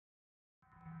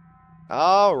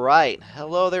All right.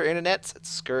 Hello there, internets.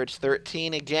 It's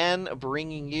Scourge13 again,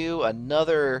 bringing you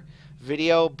another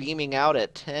video beaming out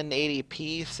at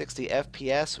 1080p, 60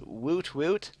 FPS. Woot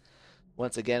woot.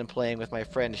 Once again, playing with my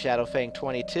friend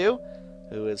ShadowFang22,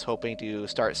 who is hoping to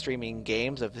start streaming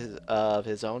games of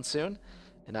his own soon.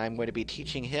 And I'm going to be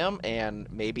teaching him, and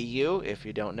maybe you, if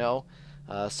you don't know,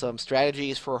 some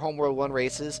strategies for Homeworld 1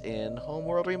 races in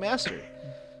Homeworld Remastered.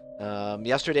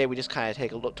 Yesterday we just kind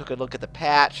of took a look at the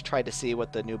patch, tried to see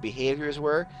what the new behaviors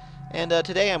were, and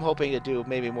today I'm hoping to do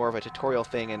maybe more of a tutorial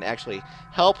thing and actually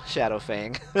help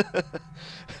ShadowFang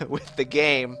with the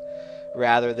game,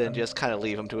 rather than just kind of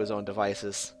leave him to his own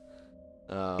devices.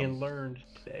 And learned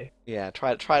today. Yeah,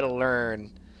 try to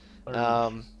learn.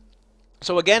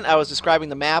 So again, I was describing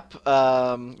the map.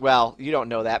 Well, you don't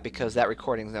know that because that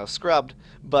recording is now scrubbed,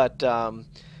 but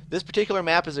this particular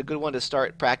map is a good one to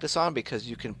start practice on because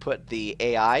you can put the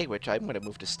AI, which I'm going to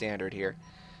move to standard here,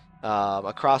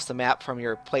 across the map from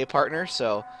your play partner.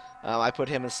 So I put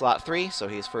him in slot 3, so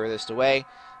he's furthest away.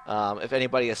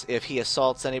 If he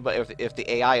assaults anybody, if the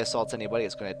AI assaults anybody,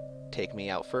 it's going to take me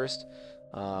out first.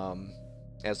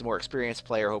 As the more experienced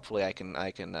player, hopefully I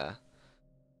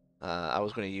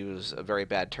was going to use a very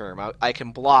bad term. I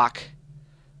can block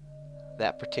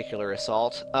that particular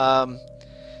assault.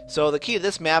 So the key to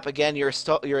this map, again, you're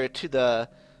to the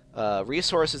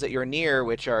resources that you're near,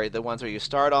 which are the ones where you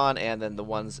start on, and then the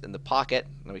ones in the pocket.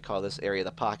 And we call this area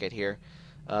the pocket here.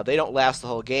 They don't last the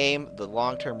whole game. The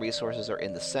long-term resources are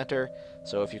in the center.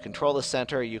 So if you control the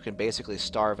center, you can basically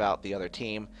starve out the other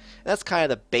team. And that's kind of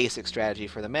the basic strategy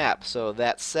for the map. So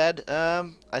that said,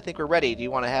 I think we're ready. Do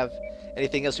you want to have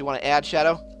anything else you want to add,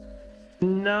 Shadow?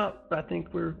 No, I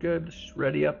think we're good. Just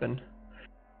ready up and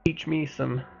teach me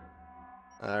some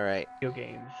video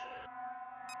games.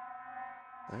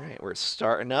 All right, we're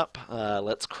starting up.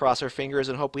 Let's cross our fingers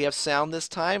and hope we have sound this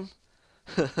time.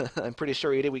 I'm pretty sure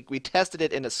we did. We tested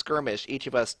it in a skirmish. Each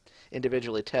of us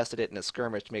individually tested it in a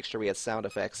skirmish to make sure we had sound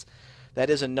effects. That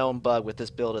is a known bug with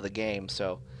this build of the game,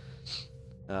 so...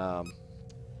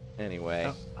 Anyway.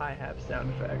 Oh, I have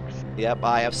sound effects. Yep,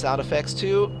 I have sound effects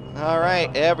too.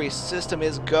 Alright, every system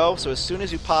is go. So as soon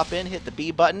as you pop in, hit the B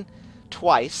button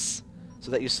twice so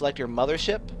that you select your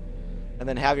mothership, and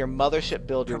then have your mothership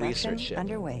build your research ship.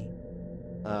 Underway.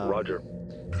 Roger.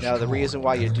 Now the reason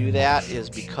why you do that is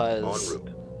because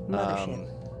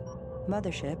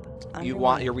Mothership. You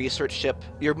want your research ship.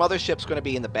 Your mothership's going to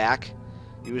be in the back,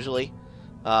 usually,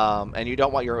 and you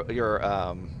don't want your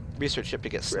research ship to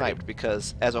get sniped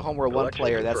because as a Homeworld 1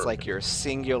 player, that's like your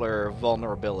singular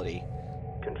vulnerability.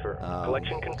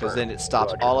 Collection confirmed. Because then it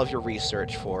stops all of your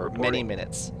research for many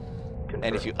minutes.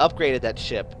 And if you upgraded that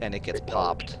ship and it gets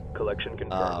popped, Collection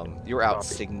confirmed. you're out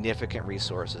significant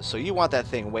resources. So you want that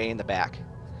thing way in the back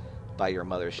by your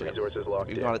mothership. Resources locked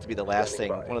You want it to be the last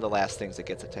thing, one of the last things that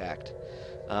gets attacked.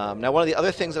 Now, one of the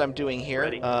other things that I'm doing here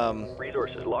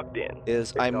resources locked in.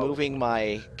 is I'm moving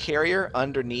my carrier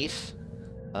underneath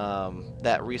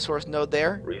that resource node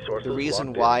there. The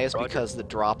reason why is because the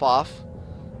drop-off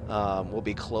will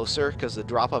be closer, because the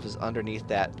drop-off is underneath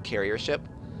that carrier ship.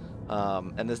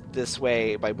 And this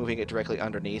way, by moving it directly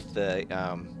underneath, the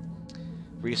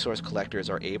resource collectors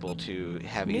are able to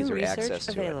have easier access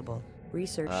to available.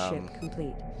 Research ship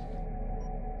complete.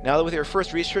 Now that with your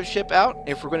first research ship out,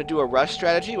 if we're going to do a rush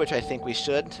strategy, which I think we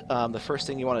should, the first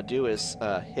thing you want to do is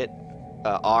hit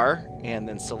R and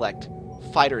then select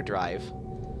fighter drive.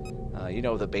 You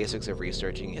know the basics of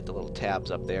researching. Hit the little tabs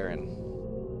up there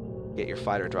and get your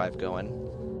fighter drive going.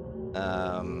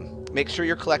 Make sure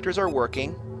your collectors are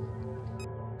working.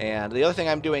 And the other thing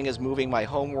I'm doing is moving my my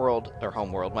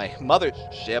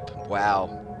mothership,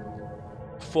 wow,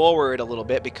 forward a little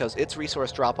bit because its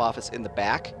resource drop-off is in the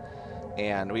back,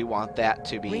 and we want that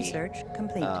to be research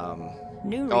complete.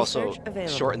 New also research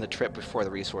available. shorten the trip before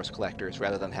the resource collectors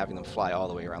rather than having them fly all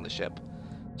the way around the ship.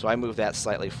 So I move that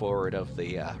slightly forward of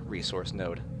the resource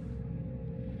node.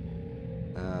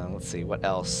 Let's see, what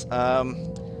else?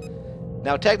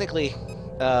 Now technically,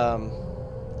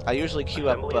 I usually queue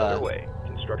up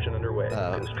Construction underway.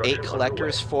 8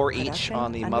 collectors, 4 each Production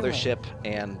on the underway. mothership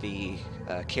and the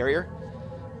carrier.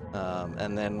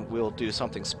 And then we'll do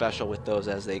something special with those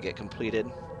as they get completed.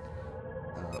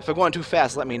 If I'm going too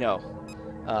fast, let me know.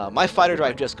 My fighter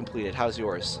drive just completed. How's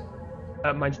yours?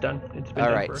 Mine's done. It's been All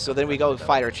done right, for so then we go with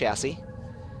fighter chassis.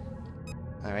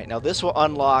 All right, now this will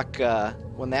unlock,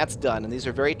 when that's done, and these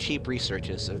are very cheap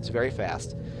researches, so it's very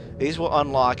fast. These will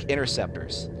unlock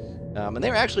interceptors. And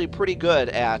they're actually pretty good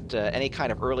at any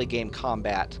kind of early game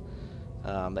combat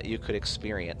that you could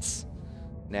experience.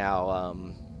 Now,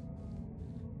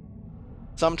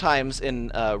 sometimes in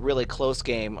a really close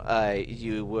game,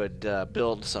 you would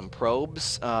build some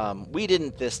probes. We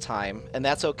didn't this time, and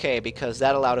that's okay because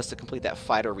that allowed us to complete that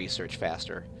fighter research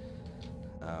faster.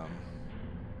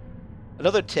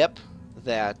 Another tip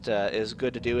that is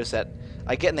good to do is that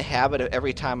I get in the habit of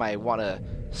every time I want to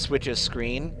switch a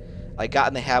screen, I got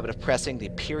in the habit of pressing the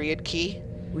period key.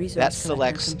 That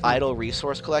selects idle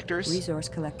resource collectors. Resource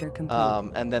collector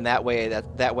complete. And then that way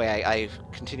I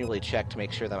continually check to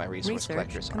make sure that my resource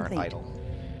collectors aren't idle.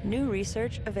 New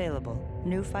research available.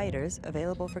 New fighters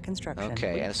available for construction.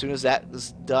 Okay, and as soon as that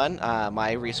is done,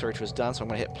 my research was done, so I'm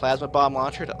going to hit Plasma Bomb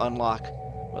Launcher to unlock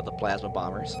the Plasma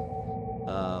Bombers.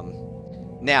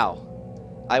 Now,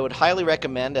 I would highly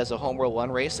recommend as a Homeworld 1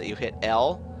 race that you hit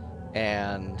L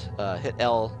and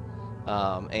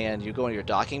and you go into your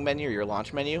docking menu or your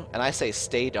launch menu, and I say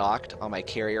stay docked on my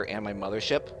carrier and my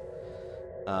mothership.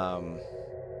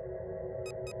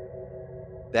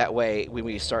 That way, when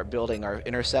we start building our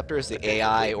interceptors, the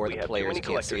AI or the players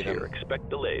can't see them. Expect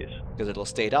delays. Because it'll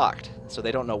stay docked, so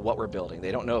they don't know what we're building.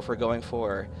 They don't know if we're going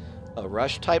for a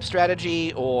rush type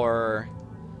strategy or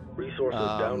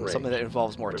something that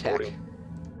involves more tech.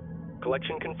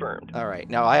 Collection confirmed. All right,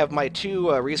 now I have my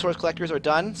 2 resource collectors are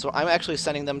done, so I'm actually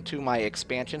sending them to my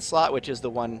expansion slot, which is the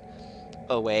one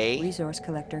away resource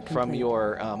collector from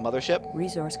your mothership.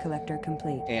 Resource collector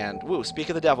complete. And woo, speak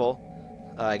of the devil,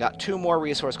 I got 2 more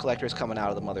resource collectors coming out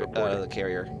of the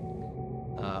carrier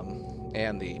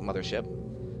and the mothership.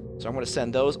 So I'm going to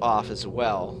send those off as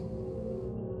well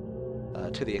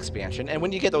to the expansion. And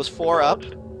when you get those 4 up,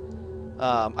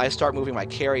 I start moving my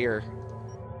carrier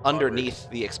underneath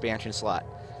the expansion slot.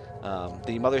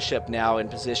 The mothership now in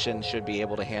position should be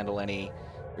able to handle any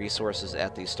resources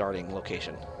at the starting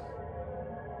location.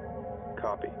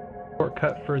 Copy.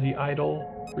 Shortcut for the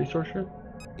idle resource ship?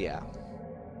 Yeah.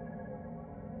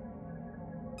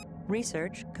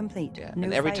 Research complete. Yeah.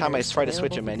 And every time I try to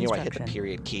switch a menu, I hit the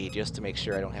period key just to make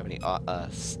sure I don't have any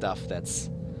stuff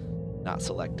that's not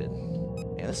selected.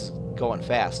 Yeah, this is going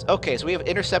fast. Okay, so we have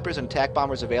interceptors and attack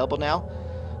bombers available now.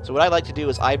 So what I like to do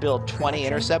is I build 20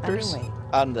 interceptors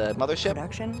on the mothership.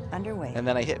 Production underway. And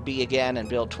then I hit B again and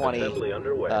build 20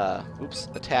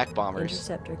 attack bombers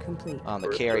Interceptor complete. on the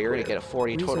carrier to get a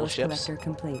 40 total ships.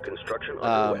 Complete. Construction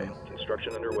underway.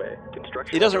 Construction underway.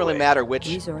 It doesn't really matter which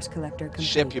resource collector complete.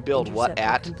 ship you build what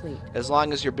at, complete. as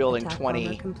long as you're building attack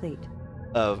 20 complete.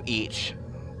 of each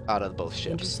out of both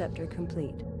ships. Interceptor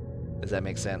complete. Does that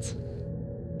make sense?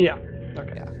 Yeah.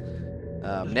 Okay. Yeah.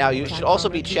 Now you should also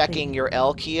be checking your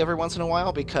L key every once in a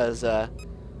while because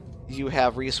you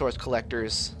have resource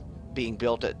collectors being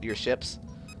built at your ships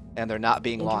and they're not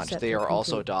being launched. They are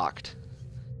also docked.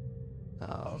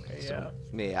 Okay, so,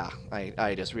 yeah.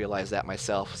 I just realized that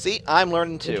myself. See, I'm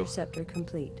learning too. Interceptor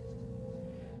complete.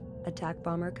 Attack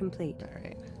bomber complete. All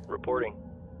right. Reporting.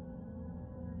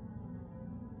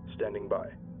 Standing by.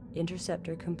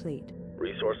 Interceptor complete.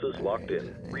 Resources locked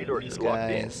in. Resources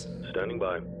locked in. Standing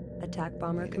by. Attack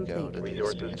bomber complete.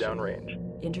 Resources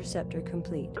downrange. Interceptor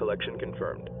complete. Collection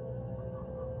confirmed.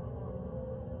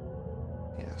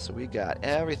 Yeah, so we got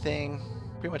everything,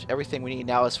 pretty much everything we need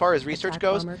now. As far as research Attack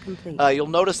goes, bomber complete. You'll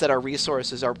notice that our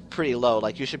resources are pretty low.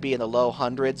 Like you should be in the low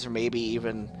hundreds or maybe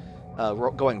even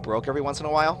going broke every once in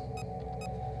a while.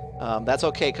 That's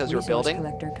okay because you're building.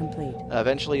 Collector complete.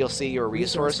 Eventually you'll see your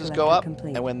resources go up,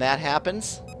 and when that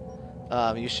happens,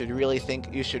 you should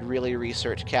really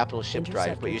research capital ship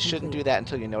drive, but you shouldn't do that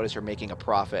until you notice you're making a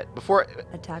profit. Before,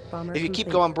 attack bomber if you keep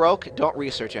going broke, don't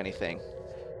research anything.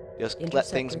 Just let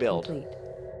things build.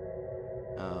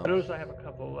 I notice I have a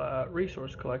couple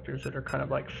resource collectors that are kind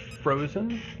of like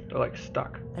frozen. They're like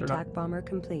stuck. Attack bomber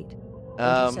complete.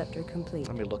 Interceptor complete.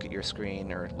 Let me look at your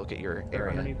screen or look at your They're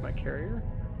area. underneath my carrier.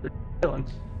 They're chilling.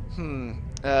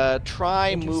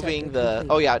 Try moving the.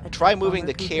 Oh yeah, try moving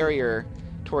the carrier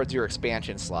towards your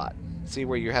expansion slot. See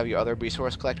where you have your other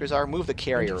resource collectors are? Move the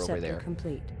carrier over there.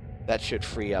 Complete. That should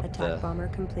free up the... Attack bomber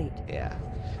complete. Yeah.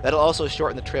 That'll also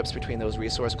shorten the trips between those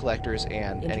resource collectors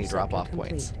and any drop-off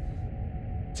points.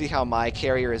 See how my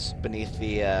carrier is beneath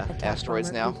the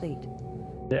asteroids now? Complete.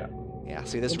 Yeah. Yeah,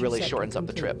 see this really shortens up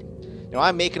the trip. Now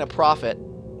I'm making a profit,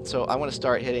 so I want to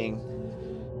start hitting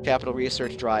capital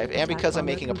research drive. And because I'm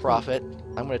making a profit,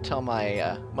 I'm going to tell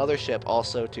my mothership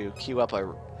also to queue up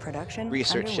a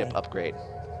research ship upgrade.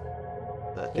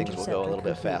 The things will go a little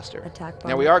bit faster.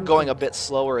 Now we are going a bit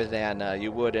slower than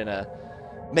you would in a...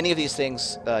 Many of these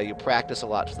things you practice a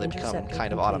lot so they become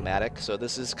kind of automatic. So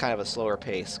this is kind of a slower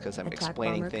pace because I'm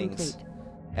explaining things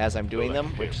as I'm doing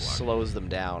them, which slows them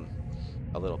down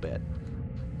a little bit.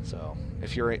 So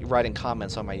if you're writing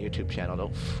comments on my YouTube channel,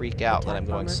 don't freak out that I'm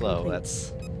going slow.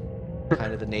 That's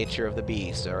Kind of the nature of the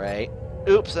beast, alright?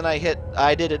 Oops, and I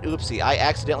did an oopsie. I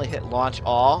accidentally hit launch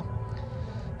all.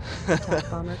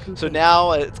 So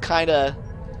now it's kind of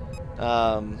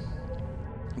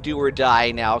do or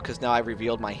die now, because now I've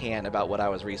revealed my hand about what I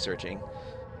was researching.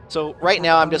 So right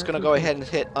now I'm just going to go ahead and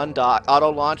hit undock, auto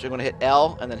launch. I'm going to hit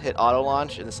L and then hit auto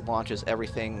launch, and this launches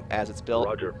everything as it's built.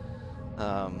 Roger.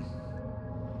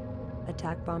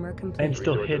 Attack bomber complete. I'm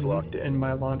still hidden in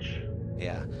my launch.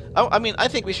 Yeah. Oh, I mean, I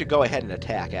think we should go ahead and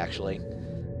attack, actually.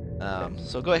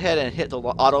 So go ahead and hit the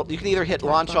auto. You can either hit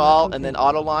launch all and then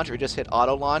auto launch, or just hit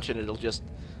auto launch, and it'll just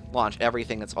launch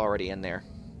everything that's already in there.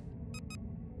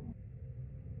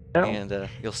 No. And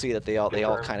you'll see that they all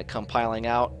kind of come piling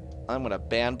out. I'm gonna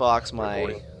bandbox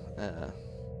my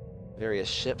various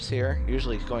ships here.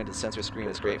 Usually going to the sensor screen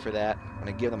is great for that. I'm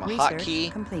gonna give them a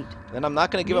hotkey. Then I'm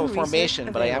not gonna give them a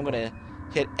formation, but I am gonna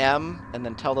hit M and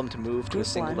then tell them to move to a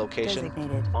single location.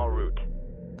 En route.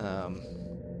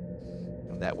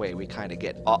 That way we kind of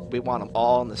get we want them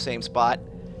all in the same spot,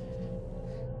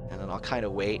 and then I'll kind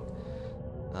of wait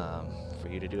for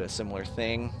you to do a similar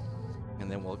thing, and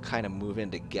then we'll kind of move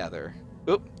in together.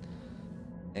 Oop.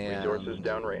 And Resources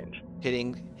downrange.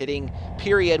 Hitting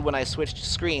period when I switched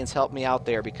screens helped me out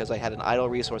there because I had an idle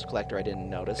resource collector I didn't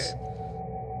notice.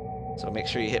 So make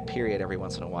sure you hit period every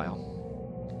once in a while.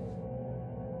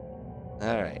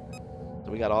 Alright.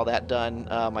 So we got all that done.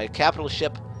 My capital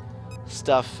ship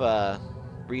stuff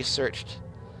researched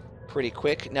pretty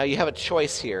quick. Now you have a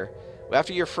choice here.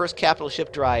 After your first capital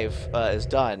ship drive is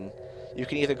done, you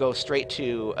can either go straight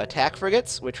to attack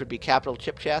frigates, which would be capital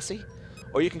ship chassis,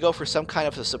 or you can go for some kind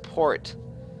of a support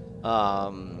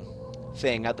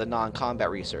thing at the non-combat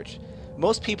research.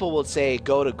 Most people would say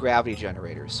go to gravity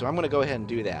generators, so I'm going to go ahead and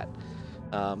do that.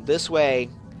 This way,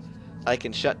 I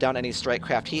can shut down any strike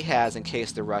craft he has in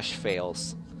case the rush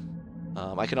fails.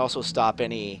 I can also stop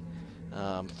any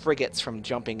frigates from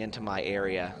jumping into my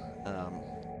area,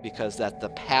 because that's the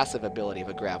passive ability of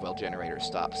a gravwell generator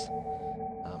stops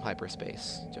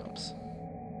hyperspace jumps.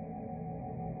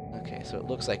 Okay, so it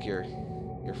looks like you're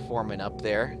forming up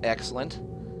there. Excellent.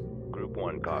 Group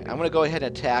 1 copy. I'm going to go ahead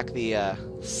and attack the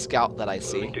scout that I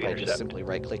see Moving to by just intercept. simply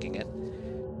right-clicking it.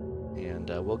 And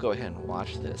we'll go ahead and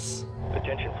watch this.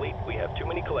 Attention fleet, we have too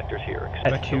many collectors here. I had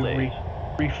Expect to delays.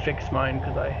 refix mine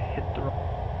because I hit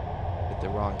Hit the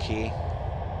wrong key.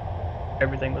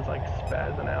 everything was like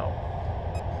spazzing out.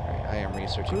 Alright, I am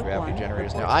researching Group gravity 1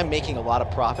 generators now. reports I'm making a lot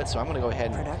of profit, so I'm going to go ahead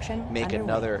and Production make underway.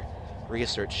 another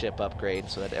research ship upgrade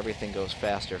so that everything goes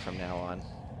faster from now on.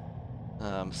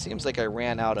 Seems like I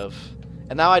ran out of...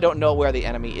 And now I don't know where the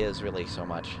enemy is really so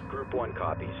much. Group 1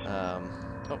 copies.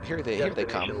 Oh, here they Destination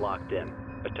come. locked in.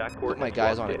 Attack Put my coordinates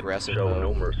guys locked on in. aggressive Show mode.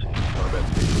 no mercy. Combat.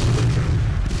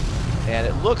 And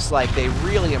it looks like they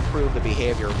really improved the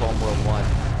behavior of Homeworld 1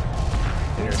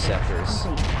 interceptors.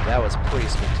 That was pretty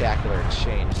spectacular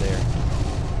exchange there.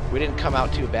 We didn't come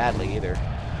out too badly either.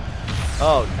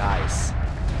 Oh, nice.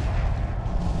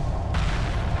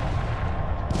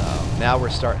 Now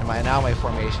we're starting. My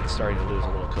formation's starting to lose a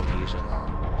little cohesion.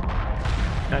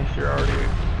 Nice, you're already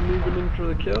moving in for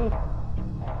the kill.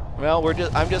 Well,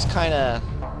 I'm just kind of.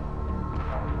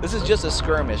 This is just a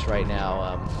skirmish right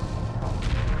now.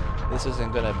 This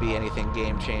isn't going to be anything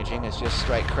game-changing. It's just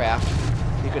strike craft.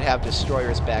 You could have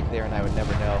destroyers back there, and I would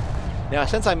never know. Now,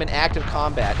 since I'm in active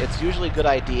combat, it's usually a good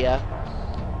idea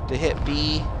to hit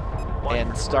B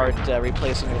and start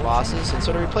replacing your losses. And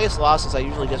so to replace losses, I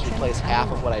usually just replace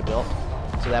half of what I built.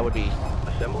 So that would be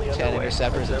Assembly 10 underway.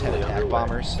 interceptors and 10 Assembly attack underway.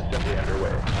 bombers. Assembly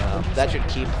underway. That should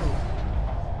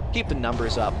keep the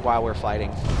numbers up while we're fighting.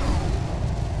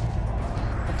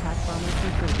 Attack bomber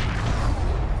complete.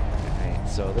 Alright,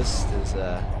 so this is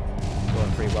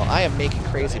going pretty well. I am making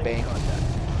crazy bank.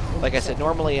 Like I said,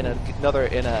 normally in a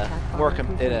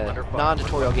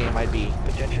non-tutorial game, I'd be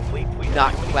Attention fleet, we have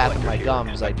not too many clapping my collectors here.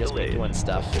 gums. I'd Expect just be delays. doing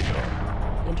stuff.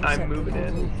 I'm moving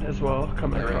in as well,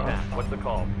 coming Alright. across. What's the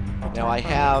call? Now I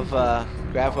have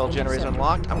gravwell generators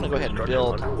unlocked. I'm gonna go ahead and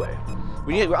Construction build. underway.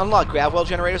 We need to unlock gravwell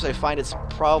generators. I find it's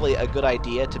probably a good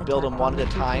idea to build them one at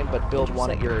a time, but build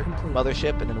one at your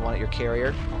mothership and then one at your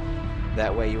carrier.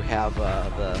 That way you have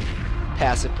the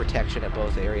passive protection at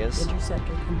both areas.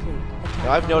 Interceptor complete.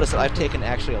 Now I've noticed that I've taken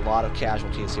actually a lot of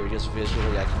casualties here. Just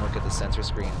visually, I can look at the sensor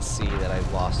screen and see that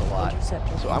I've lost a lot.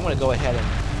 So I'm going to go ahead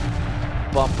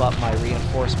and bump up my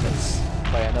reinforcements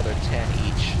by another 10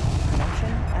 each,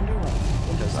 Production underway.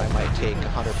 because I might take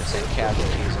 100%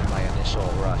 casualties in my initial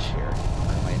rush here,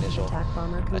 my initial Attack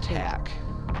bomber complete. attack.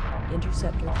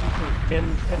 Interceptor complete.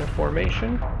 In a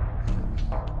formation.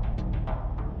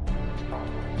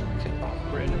 Okay.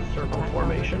 We're in a circle Attack bomber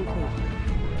formation. complete.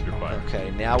 fire.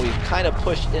 Okay, now we've kind of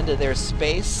pushed into their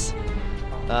space.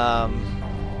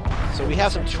 So we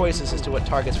have some choices as to what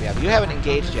targets we have. You haven't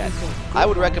engaged yet. I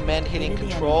would recommend hitting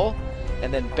control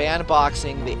and then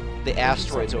bandboxing the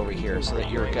asteroids over here so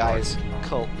that your guys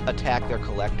attack their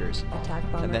collectors.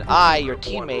 And then I, your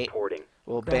teammate,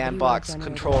 will bandbox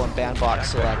control and bandbox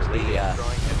select the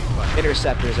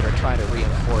interceptors that are trying to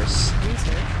reinforce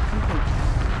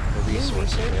the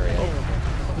resource area.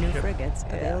 New frigates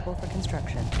available for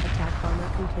construction. Attack bomber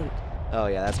complete. Oh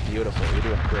yeah, that's beautiful. You're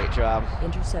doing a great job.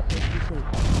 Interceptor complete.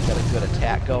 Got a good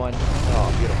attack going.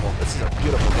 Oh, beautiful. This is a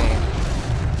beautiful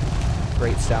game.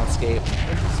 Great soundscape.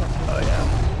 Oh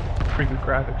yeah. Freaking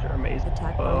graphics are amazing.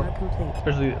 Attack bomber complete.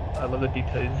 Especially, I love the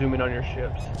detail. You zoom in on your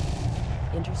ships.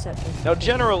 Interceptor. Now,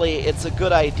 generally, it's a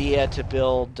good idea to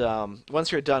build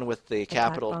once you're done with the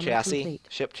capital chassis, complete.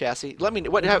 ship chassis. Let me.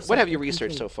 What have you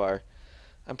researched so far?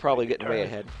 I'm probably getting way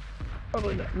ahead.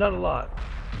 Probably not a lot.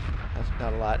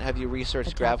 Not a lot. Have you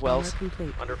researched Attack Gravwells? bomber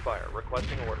complete. Under fire.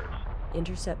 Requesting orders.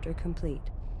 Interceptor complete.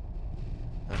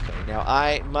 Okay. Now,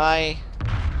 my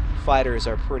fighters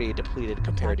are pretty depleted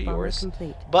compared to Attack bomber yours.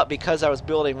 complete. But because I was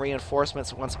building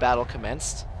reinforcements once battle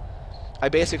commenced, I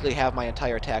basically have my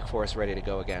entire attack force ready to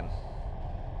go again.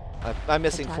 I'm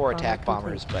missing Attack 4 bomber attack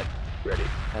bombers, but Ready.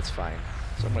 that's fine.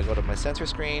 So I'm going to go to my sensor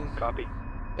screen. Copy.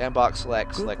 Bandbox select,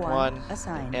 Group select 1 one,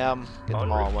 assigned. M, get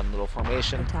them all in one little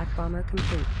formation, Attack bomber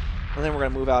complete. and then we're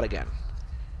going to move out again.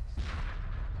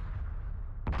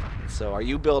 So are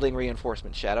you building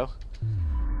reinforcement, Shadow?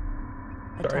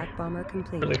 Sorry. Attack bomber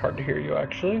complete. Really hard to hear you,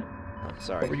 actually. Oh,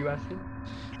 sorry. What were you asking?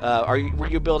 Were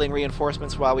you building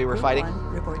reinforcements while we were Group fighting? 1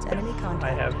 reports enemy contact. I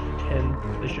have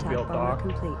 10. They should be all Attack bomber docked.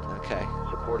 complete. Okay.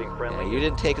 Supporting friendly. Yeah, you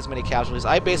didn't take as many casualties.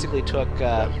 I basically took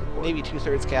maybe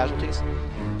 2/3 casualties,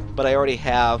 but I already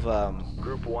have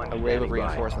Group 1 a wave of standing by.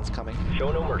 reinforcements coming.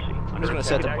 Show no mercy. I'm just going to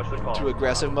set them to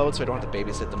aggressive mode so I don't have to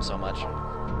babysit them so much.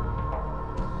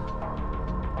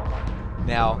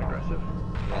 Now, Aggressive.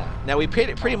 yeah. Now we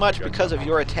pretty much, because of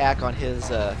your attack on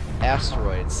his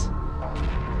asteroids,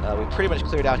 we pretty much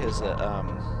cleared out his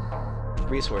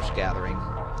resource gathering.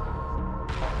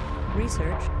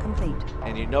 Research complete.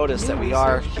 And you notice that New he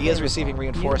research is available. receiving New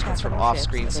reinforcements from capital off ships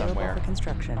screen available somewhere. for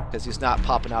construction. Because he's not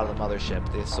popping out of the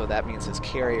mothership, so that means his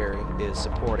carrier is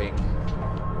supporting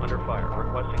Under fire.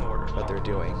 Requesting orders. what they're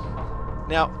doing.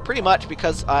 Now, pretty much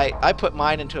because I put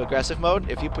mine into aggressive mode,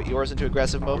 if you put yours into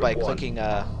aggressive mode by Group 1. clicking...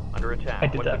 Under attack. I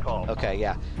did What's that. the call? Okay,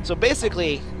 yeah. So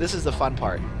basically, this is the fun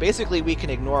part. Basically, we can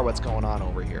ignore what's going on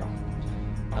over here.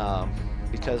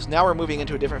 Because now we're moving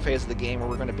into a different phase of the game where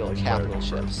we're going to build capital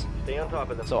ships. Stay on top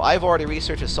of them. So I've already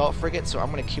researched assault frigates, so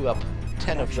I'm going to queue up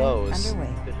 10 of Production those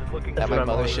underway. This is looking at my what I'm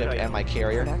always mothership and my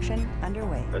carrier. Production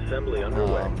underway. Assembly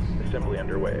underway. Um, Assembly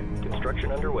underway.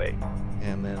 Construction underway.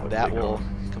 And then that will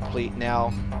complete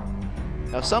now.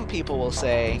 Now some people will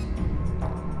say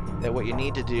that what you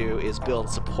need to do is build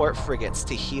support frigates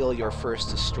to heal your first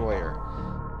destroyer.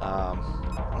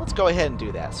 Let's go ahead and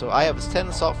do that. So I have 10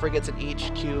 assault frigates in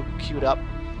each cube queued up.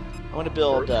 I want to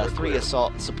build 3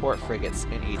 assault support frigates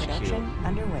in each Production cube.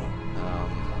 underway.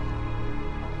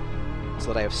 So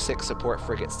that I have 6 support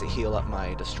frigates to heal up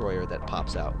my destroyer that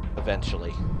pops out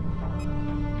eventually.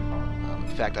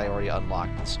 In fact, I already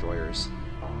unlocked destroyers.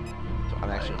 So I'm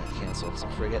actually going to cancel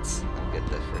some frigates and get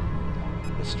the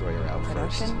destroyer out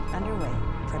Production first. underway.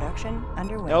 Production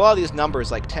underway. Now, a lot of these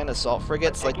numbers, like 10 assault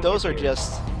frigates, like those are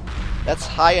just... That's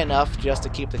high enough just to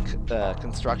keep the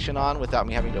construction on without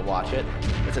me having to watch it.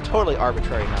 It's a totally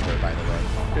arbitrary number, by the way.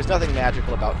 There's nothing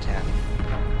magical about 10.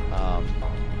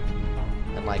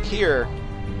 And like here,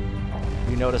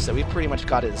 you notice that we pretty much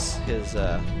got his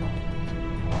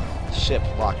ship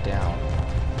locked down.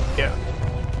 Yeah.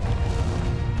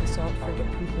 Assault frigate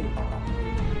complete.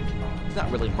 There's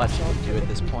not really much he can do at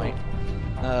this point.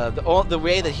 The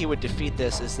way that he would defeat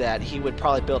this is that he would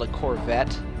probably build a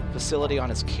Corvette facility on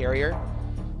his carrier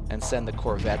and send the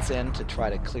Corvettes in to try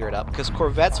to clear it up, because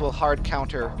Corvettes will hard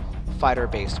counter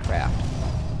fighter-based craft.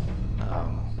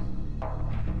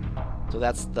 So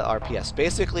that's the RPS.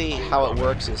 Basically, how it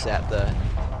works is that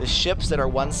the ships that are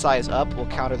one size up will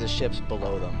counter the ships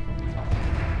below them.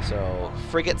 So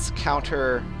frigates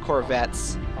counter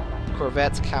Corvettes,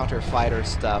 Corvettes counter fighter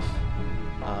stuff,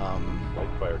 Light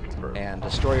fire confirmed. and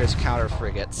destroyers counter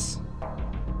frigates.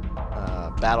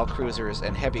 Battle cruisers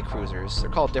and heavy cruisers. They're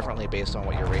called differently based on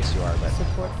what your race you are, but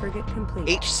Support frigate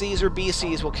complete. HCs or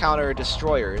BCs will counter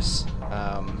destroyers,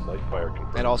 Light fire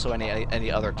confirmed. and also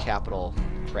any other capital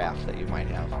craft that you might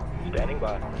have. Standing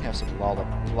by. I have some Weapons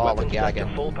set to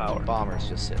Lollygagging full power. bombers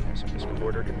just sitting there, so I'm just going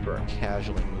Order to confirmed.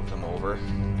 casually move them over.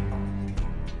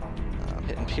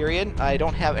 hidden period. I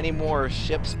don't have any more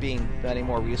any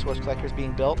more resource collectors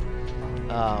being built.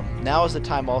 Now is the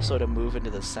time also to move into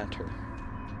the center.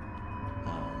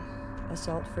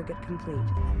 Assault frigate complete.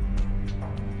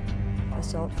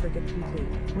 Assault frigate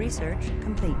complete. Research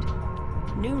complete.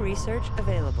 New research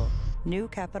available. New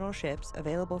capital ships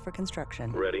available for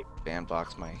construction. Ready.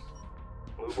 Bandbox my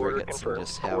Move order frigates and confirmed.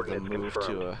 just have them Coordinates move to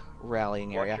confirmed. a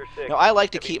rallying area. Watch your six. Now, I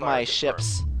like to Heavy keep fire my confirmed.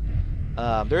 ships.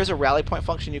 There is a rally point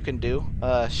function you can do,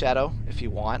 Shadow, if you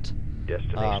want,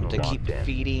 Destination to keep locked in.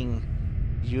 feeding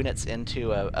units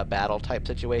into a battle type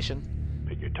situation.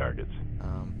 Pick your targets.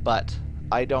 But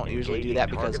I don't usually do that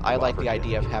because I like the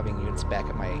idea of having units back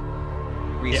at my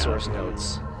resource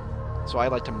nodes. So I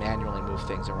like to manually move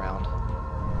things around.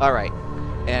 All right,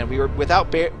 and we were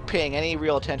without paying any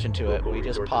real attention to it. Local We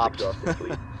just resources popped. exhausted,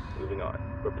 fleet. Moving on.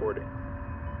 Reporting.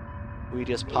 We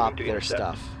just Moving popped to their intercept.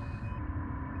 stuff.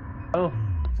 Oh,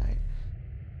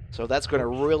 So that's going to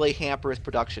really hamper his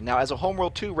production. Now, as a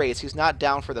Homeworld 2 race, he's not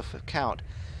down for the count,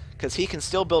 because he can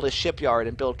still build a shipyard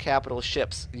and build capital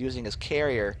ships using his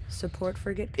carrier Support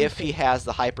frigate complete. if he has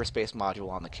the hyperspace module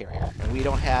on the carrier. And we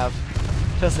don't have,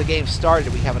 since the game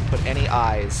started, we haven't put any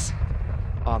eyes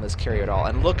on this carrier at all.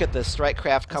 And look at the strike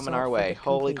craft coming Assault our way. frigate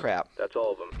Holy complete. crap. That's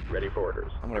all of them. Ready for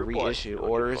orders. I'm going to Report. reissue Looking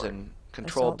orders fine. and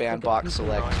control Assault frigate bandbox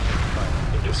complete.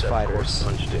 select Intercept fighters. course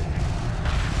punched in.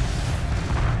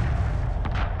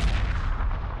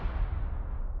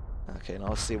 Okay, now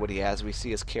let's see what he has. We see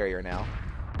his carrier now.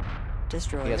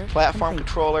 Destroyer He has platform complete.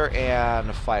 controller and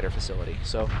a fighter facility.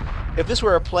 So, if this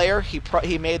were a player,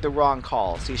 he made the wrong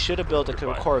calls. He should have built a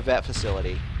Corvette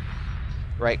facility,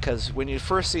 right? Because when you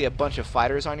first see a bunch of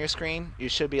fighters on your screen, you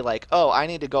should be like, "Oh, I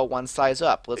need to go one size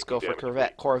up. Let's go for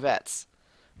Corvettes,"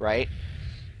 right?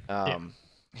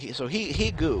 So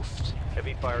he goofed.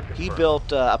 Heavy fire confirmed. He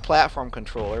built a platform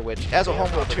controller, which, as a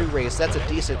Homeworld 2 race, that's a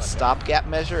decent stopgap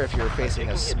measure if you're facing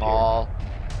a small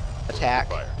attack.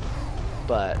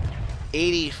 But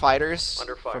 80 fighters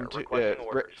Under fire. from Requesting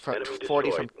orders. from Enemy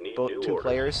 40 from destroyed. Need both new two orders.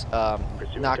 players,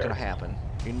 Pursue not going to targets. happen.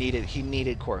 He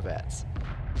needed Corvettes.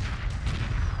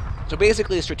 So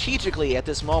basically, strategically, at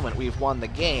this moment, we've won the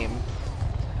game.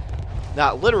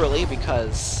 Not literally,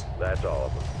 because That's all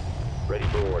of them. Ready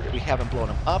for orders. we haven't blown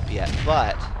them up yet,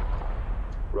 but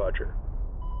Roger.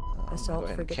 I'm Assault go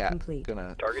ahead and frigate complete.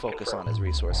 gonna Target focus confirmed. on his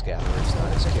resource gatherers,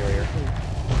 not his carrier.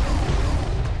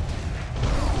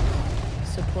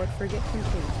 Support frigate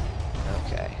complete.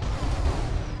 Okay.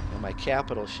 And my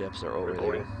capital ships are over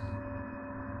Reporting. there.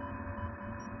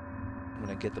 I'm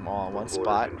gonna get them all in one Order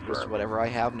spot, just confirmed. whatever I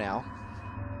have now.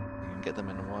 And get them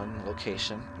in one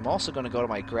location. I'm also gonna go to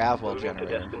my gravel Moving to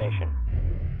generator, destination.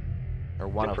 or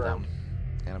one of Confirmed. them,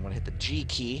 and I'm gonna hit the G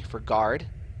key for guard.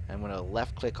 I'm gonna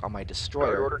left click on my Guard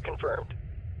destroyer, order confirmed.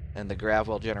 and the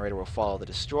gravel generator will follow the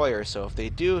destroyer. So if they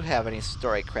do have any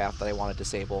strike craft that I want to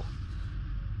disable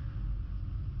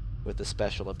with the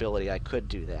special ability, I could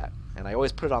do that. And I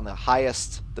always put it on the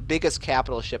biggest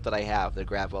capital ship that I have, the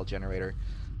gravel generator,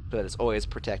 so that it's always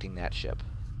protecting that ship.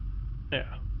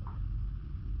 yeah.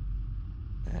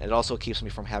 And it also keeps me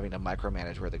from having to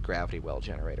micromanage where the gravity well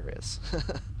generator is.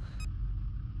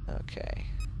 Okay.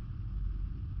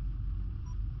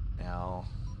 Now,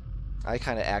 I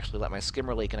kind of actually let my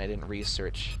skimmer leak and I didn't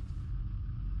research.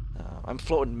 I'm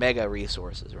floating mega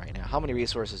resources right now. How many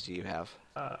resources do you have?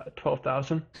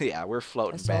 12,000. Yeah, we're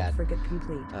floating Assault bad. frigate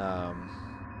complete. Assault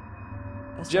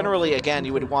Generally, frigate again,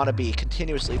 you would complete. want to be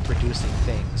continuously producing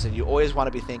things, and you always want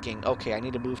to be thinking, okay, I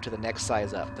need to move to the next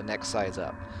size up, the next size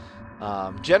up.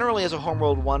 Generally, as a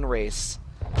Homeworld 1 race,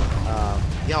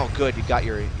 yeah, oh, good, you got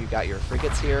your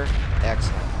frigates here.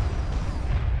 Excellent.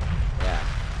 Yeah.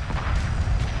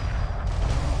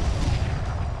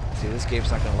 See, this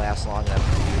game's not going to last long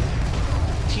enough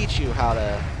to teach you how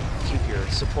to keep your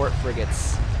support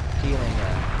frigates healing.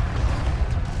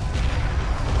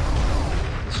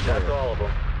 That's all of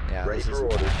them. Yeah, Ready this for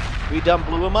is, orders. we done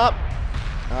blew him up.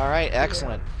 All right,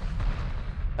 excellent.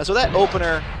 And so that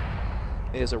opener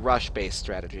is a rush-based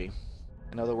strategy.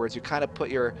 In other words, you kind of put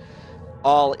your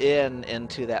all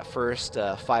into that first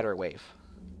fighter wave.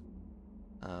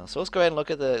 So let's go ahead and look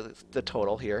at the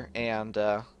total here. And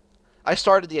I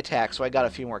started the attack, so I got a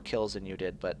few more kills than you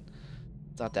did, but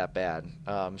it's not that bad.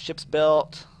 Ships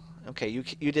built. Okay, you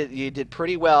did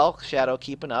pretty well, Shadow,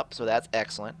 keeping up, so that's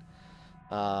excellent.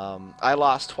 I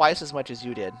lost twice as much as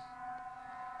you did,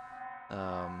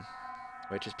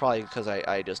 which is probably because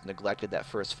I just neglected that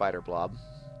first fighter blob.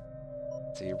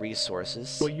 See,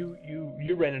 resources. Well,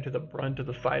 you ran into the brunt of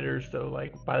the fighters, though.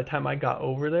 Like, by the time I got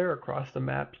over there across the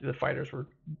map, the fighters were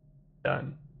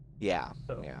done. Yeah,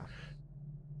 So. yeah.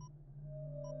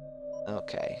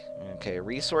 Okay. Okay.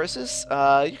 Resources.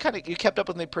 You kept up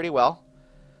with me pretty well.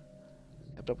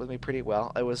 Kept up with me pretty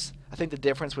well. I think the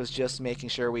difference was just making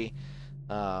sure we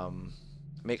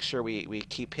we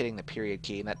keep hitting the period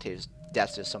key, and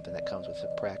that's just something that comes with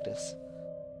practice.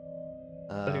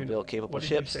 Build capable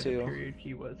ships too. The period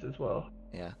key was as well.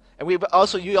 Yeah, and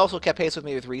you also kept pace with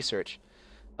me with research.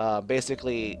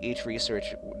 Basically, each research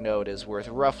node is worth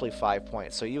roughly 5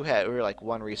 points. So we were like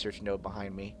 1 research node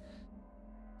behind me.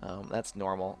 That's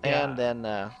normal. Yeah. And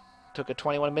then took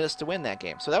 21 minutes to win that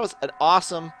game. So that was an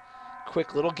awesome,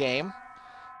 quick little game.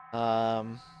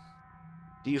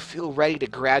 Do you feel ready to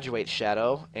graduate,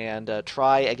 Shadow, and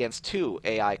try against 2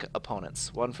 AI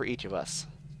opponents, 1 for each of us?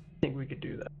 I think we could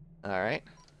do that. All right.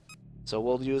 So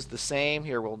we'll use the same.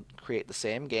 Here, we'll create the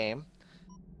same game.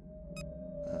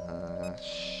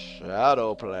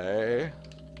 Shadow play.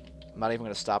 I'm not even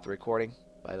going to stop the recording,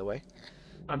 by the way.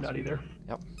 I'm not either.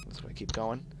 Yep. Just going to keep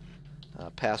going.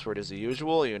 Password is the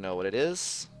usual. You know what it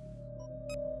is.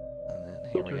 And then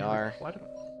here we are. Why do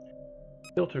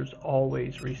filters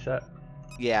always reset?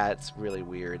 Yeah, it's really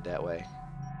weird that way.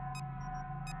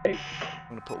 Hey. I'm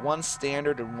going to put 1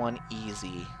 standard and 1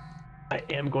 easy. I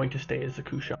am going to stay as a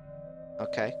Kushan.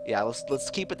 Okay. Yeah, let's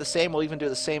keep it the same. We'll even do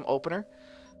the same opener.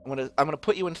 I'm gonna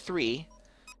put you in 3,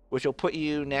 which will put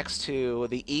you next to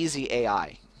the easy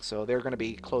AI. So they're gonna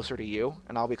be closer to you,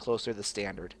 and I'll be closer to the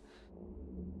standard.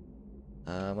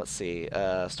 Let's see.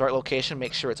 Start location.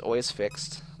 Make sure it's always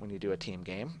fixed when you do a team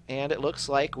game. And it looks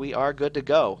like we are good to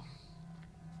go.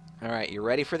 All right, you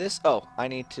ready for this? Oh,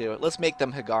 let's make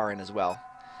them Higaran as well.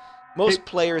 Most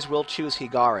players will choose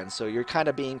Higaran, so you're kind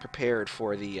of being prepared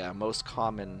for the most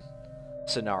common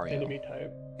scenario. Enemy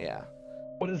type. Yeah.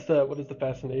 What is the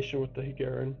fascination with the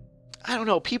Higaran? I don't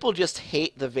know. People just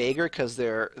hate the Vaegir because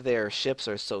their ships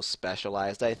are so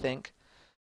specialized, I think.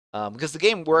 Because the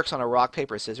game works on a rock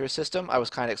paper scissors system. I was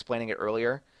kind of explaining it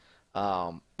earlier.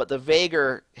 But the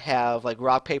Vaegir have like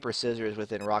rock paper scissors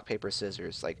within rock paper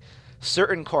scissors. Like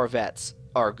certain corvettes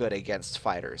are good against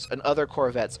fighters, and other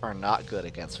corvettes are not good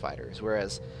against fighters.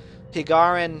 Whereas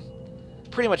Higaran,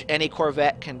 pretty much any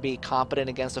corvette can be competent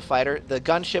against a fighter. The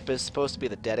gunship is supposed to be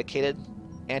the dedicated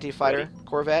anti-fighter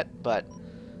corvette, but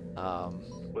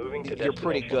you're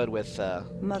pretty good with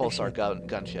pulsar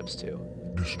gunships too.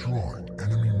 Destroy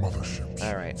enemy motherships.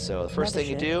 All right, so the first thing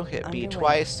you do, hit B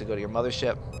twice to go to your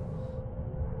mothership.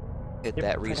 Hit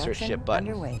that research ship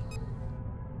button.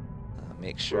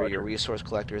 Make sure your resource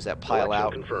collectors that pile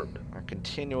out are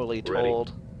continually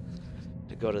told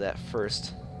to go to that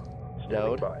first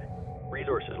node.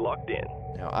 Resources locked in.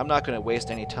 Now, I'm not going to waste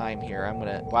any time here.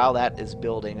 While that is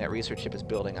building, that research ship is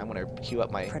building, I'm going to queue up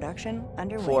my production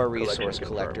underway. 4 resource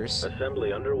collectors.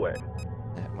 Assembly underway.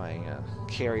 At my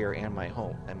carrier and my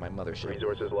home and my mothership.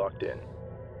 Resources locked in.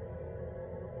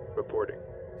 Reporting.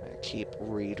 I keep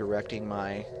redirecting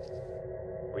my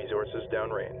resources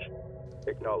downrange.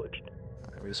 Acknowledged.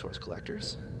 Resource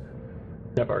collectors.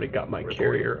 I've already got my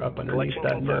carrier up underneath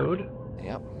that node.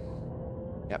 Yep.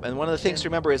 Yep. And one of the things to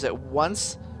remember is that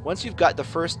once you've got the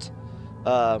first,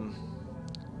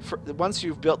 once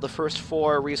you've built the first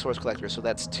 4 resource collectors, so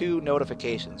that's 2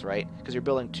 notifications, right? Because you're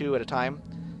building 2 at a time.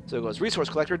 So it goes resource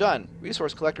collector done,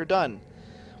 resource collector done.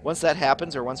 Once that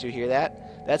happens, or once you hear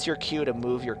that, that's your cue to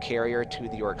move your carrier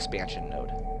to your expansion node.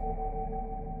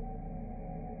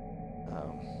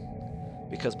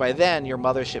 Because by then your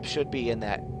mothership should be in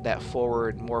that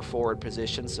more forward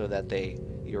position, so that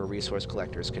your resource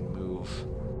collectors can move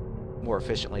more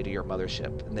efficiently to your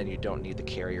mothership, and then you don't need the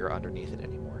carrier underneath it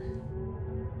anymore.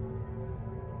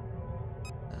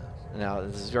 Now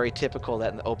this is very typical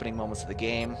that in the opening moments of the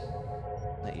game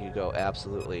that you go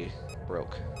absolutely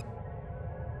broke.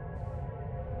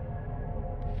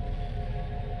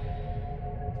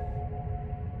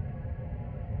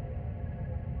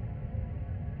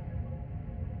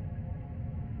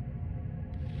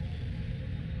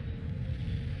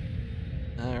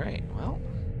 Alright, well.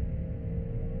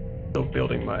 Still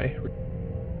building my... Yeah,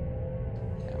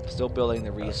 I'm still building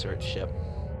the research ship.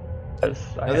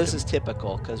 Now this is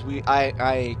typical, because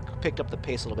I picked up the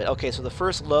pace a little bit. Okay, so the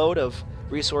first load of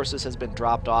resources has been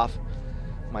dropped off.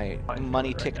 My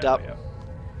money ticked up.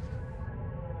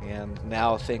 And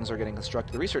now things are getting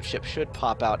constructed. The research ship should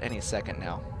pop out any second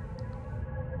now.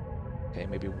 Okay,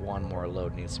 maybe 1 more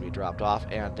load needs to be dropped off.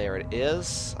 And there it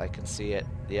is. I can see it.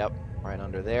 Yep, right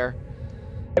under there.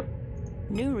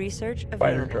 New research available.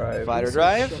 Fighter drive. Fighter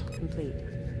drive. Complete.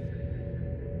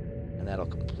 And that'll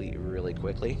complete really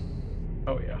quickly.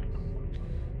 Oh, yeah.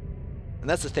 And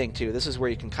that's the thing, too. This is where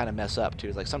you can kind of mess up,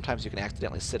 too. Like, sometimes you can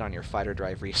accidentally sit on your fighter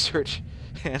drive research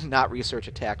and not research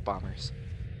attack bombers.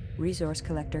 Resource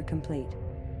collector complete.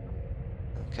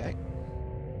 Okay.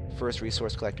 First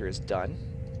resource collector is done.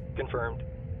 Confirmed.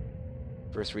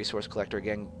 First resource collector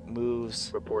again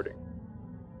moves Reporting.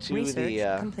 to Research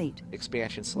the complete.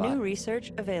 expansion slot. New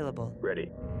research available. Ready.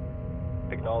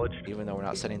 Acknowledged. Even though we're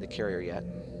not sending the carrier yet.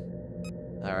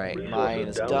 Alright, Resources mine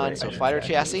is done, downrange. so fighter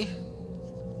chassis.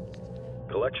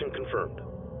 Collection confirmed.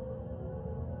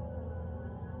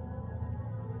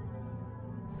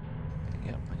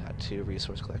 Yep, I got 2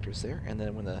 resource collectors there. And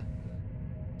then when the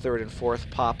 3rd and 4th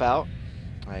pop out,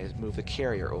 I move the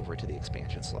carrier over to the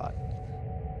expansion slot.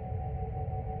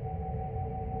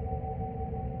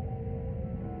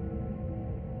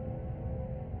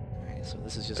 Alright, so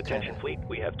this is just kind Attention of... fleet,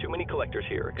 we have too many collectors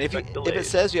here. If it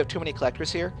says you have too many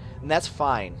collectors here, then that's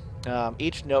fine.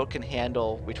 Each node can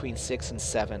handle between 6 and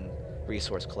 7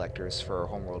 resource collectors for a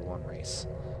Homeworld 1 race.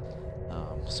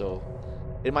 So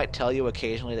it might tell you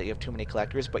occasionally that you have too many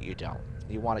collectors, but you don't.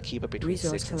 You want to keep it between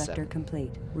Resource 6 and 7. collector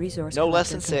complete. Resource No less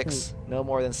than collector 6, no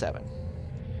more than 7.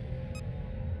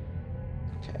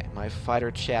 Okay, my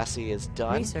fighter chassis is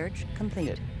done. Research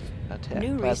complete. Attack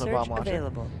New plasma research bomb launcher.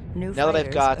 available. New Now that I've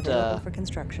fighters got available for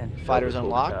construction. fighters Full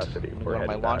unlocked, capacity. I'm going to We're go to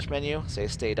my heading launch back. menu, say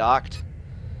stay docked,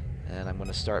 and I'm going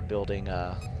to start building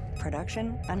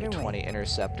Production underway. 20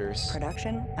 interceptors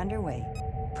Production underway.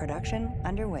 Production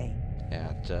underway.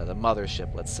 at the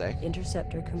mothership, let's say.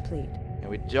 Interceptor complete. And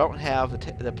we don't have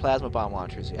the plasma bomb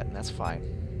launchers yet, and that's fine.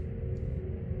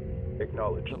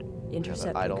 Acknowledged.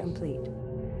 Interceptor idle. complete.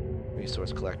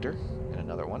 Resource collector, and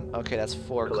another one. Okay, that's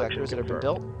 4 Collection collectors that have been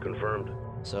confirmed. built. Confirmed.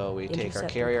 So we take our Interceptor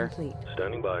carrier, complete.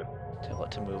 Standing by. tell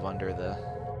it to move under the...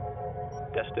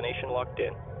 Destination locked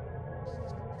in.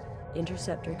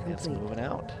 Interceptor It's complete. moving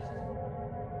out.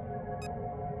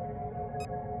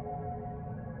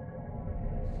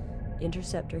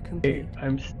 Interceptor Hey, complete.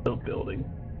 I'm still building.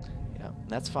 Yeah,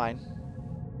 that's fine.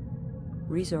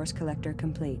 Resource collector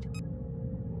complete.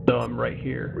 So I'm right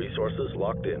here. Resources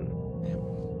locked in.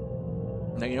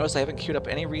 Now you notice I haven't queued up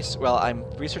any well, I'm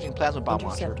researching plasma bomb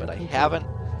launcher, Interceptor but I complete. haven't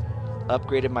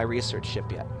upgraded my research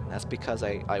ship yet. And that's because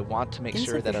I want to make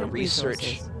sure that our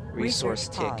Insufficient resource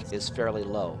Research tick paused. is fairly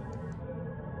low.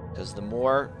 Because the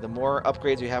more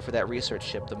upgrades you have for that research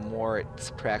ship, the more it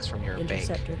subtracts from your bank.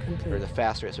 Interceptor Or complete. the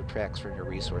faster it subtracts from your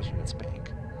resource unit's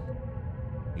bank.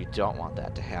 You don't want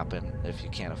that to happen if you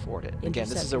can't afford it. Again,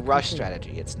 this is a Interceptor rush complete.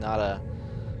 strategy. It's not a...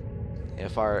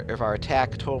 If our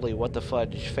attack totally what the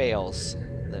fudge fails,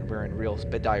 then we're in real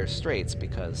dire straits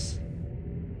because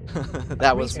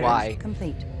that was Research why.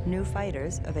 complete. New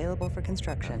fighters available for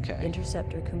construction. Okay.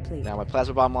 Interceptor complete. Now my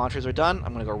plasma bomb launchers are done.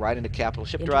 I'm going to go right into capital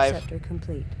ship drive, Interceptor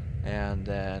complete. and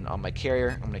then on my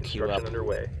carrier, I'm going to queue Construction up.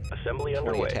 underway. Assembly 20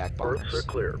 underway. attack Berths bombers. are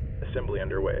clear. Assembly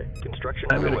underway. Construction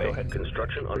I'm gonna underway. go ahead and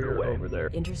Construction clear underway. over there.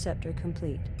 Interceptor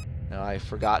complete. Now I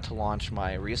forgot to launch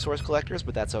my resource collectors,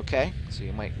 but that's okay. So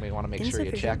you may want to make sure you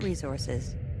Insufficient check.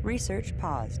 resources. Research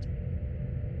paused.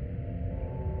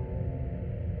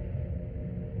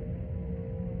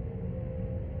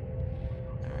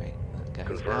 All right, that guy's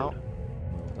Confirmed. out.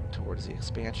 Move them towards the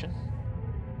expansion.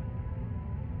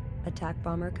 Attack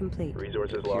bomber complete.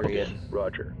 Resources locked Period. in.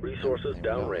 Roger. Resources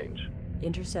There we go. downrange.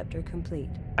 Interceptor complete.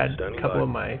 Add a Standing couple by. of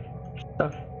my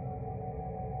stuff.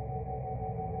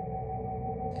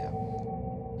 Yeah.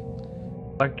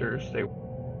 Collectors, they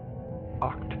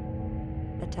locked.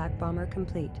 Attack bomber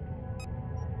complete.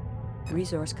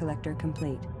 Resource collector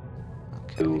complete.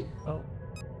 Okay. Ooh, oh,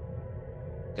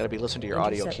 Got to be listening to your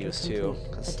audio Interceptor cues too, complete.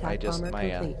 because Attack bomber my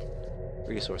complete.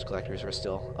 resource collectors are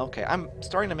still okay. I'm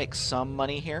starting to make some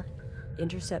money here,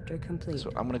 Interceptor complete. so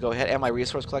I'm going to go ahead. And my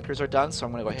resource collectors are done, so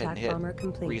I'm going to go ahead Attack and hit bomber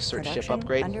complete. research ship Production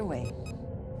upgrade. underway.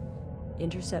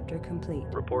 Interceptor complete.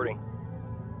 Reporting.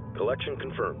 Collection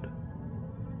confirmed.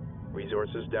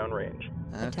 Resources downrange.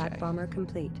 Attack Okay. bomber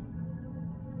complete.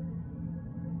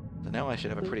 So now I should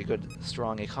have a pretty good,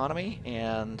 strong economy,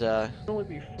 and only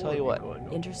be Tell you what.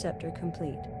 Interceptor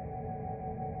complete.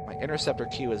 my interceptor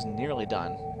queue is nearly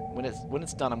done. When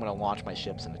it's done, I'm going to launch my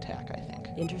ships and attack, I think.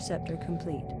 Interceptor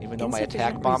complete. Even though my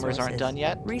attack Insufficient bombers aren't resources. done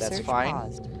yet, that's Research fine.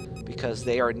 paused. Because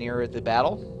they are near the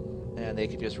battle, and they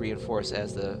can just reinforce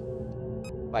as the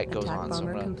fight goes Attack on. So I'm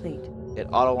bomber going to complete. hit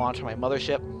auto launch on my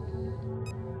mothership.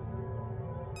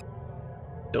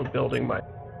 Still building my.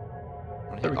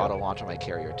 I'm going to There hit we go. auto launch on my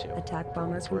carrier too. Attack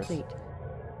bomber It's worth- complete.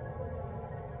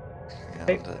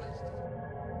 Hey. And,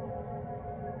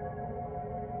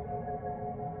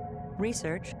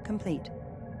 Research complete.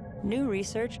 New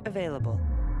research available.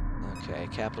 okay,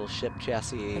 capital ship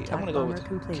chassis. Attack I'm going to go bomber with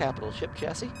complete. capital ship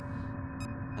chassis.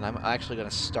 And I'm actually going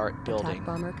to start building Attack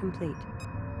bomber complete.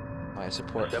 my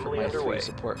support for Assembly my underway. three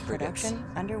support frigates Production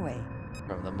underway.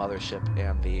 from the mothership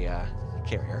and the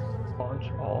carrier. Launch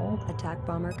all. Attack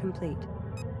bomber complete.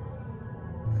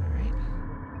 Alright.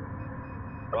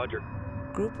 Roger.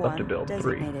 Group Left to 1 build 3.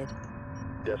 designated.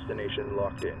 Destination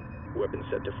locked in. Weapon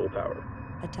set to full power.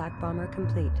 Attack bomber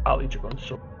complete. I'll eat your own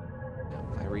soul.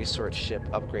 My resource ship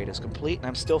upgrade is complete, and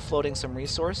I'm still floating some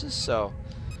resources, so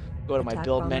go to my Attack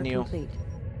build bomber menu, complete.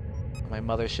 my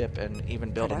mothership, and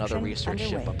even build another Production research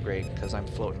ship underway. upgrade because I'm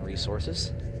floating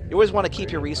resources. You always want to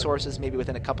keep your resources maybe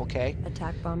within a couple K.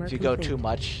 Attack bomber If you complete. go too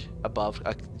much above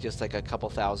just like a couple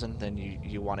thousand, then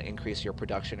you want to increase your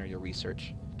production or your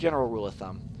research. General rule of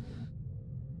thumb.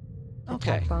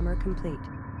 Okay. Attack bomber complete.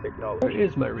 Where Acknowledged.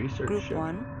 is my research Group ship?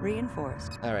 1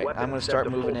 reinforced. All right, Weapon I'm going to set start to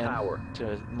moving full in power.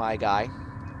 to my guy.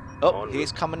 Oh, En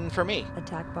he's route. coming for me.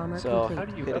 Attack bomber So, complete. How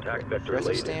do you hit attack vector aggressive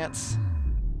laid in. stance.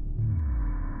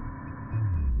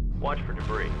 Watch for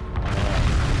debris.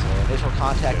 So initial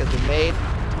contact has been made.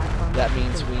 Attack bomber That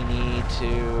means complete. we need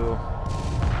to...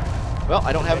 Well,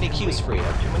 I don't have any queues for you.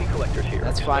 Too many collectors here.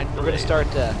 That's fine. We're going to start...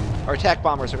 our attack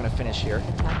bombers are going to finish here.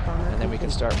 Attack bomber And then we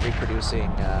can complete. start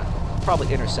reproducing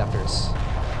probably interceptors.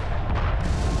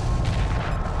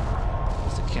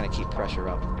 Just to kind of keep pressure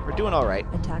up. We're doing all right.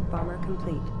 Attack bomber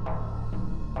complete.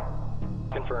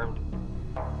 Confirmed.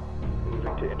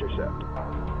 Moving to intercept.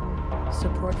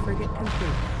 Support frigate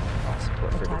complete.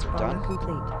 Support frigates Attack are bomber done.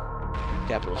 complete.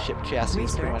 Capital ship chassis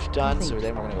is pretty Research much done, so complete.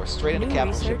 then we're going to go straight into New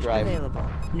capital ship research drive. available.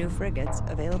 New frigates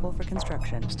available for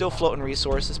construction. Still floating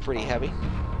resources, pretty heavy.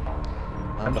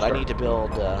 I'm But I need to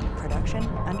build... Production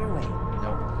underway.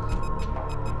 nope.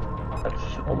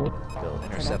 That's almost Build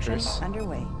Production interceptors.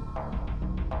 underway.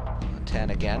 10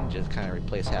 again, just kind of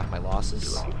replace half my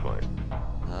losses. Looking fine.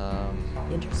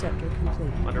 Interceptor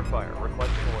complete. Under fire.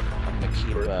 Requesting orders. I'm gonna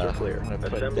keep. Berths are clear. I'm gonna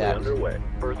put Assembly that. underway.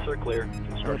 Berths are clear. I'm gonna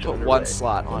Construction put underway. one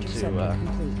slot onto Interceptor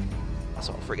complete.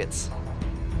 assault frigates.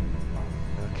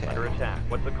 Okay. Under attack.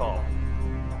 What's the call?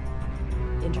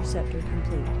 Interceptor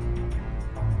complete.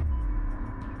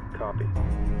 Copy.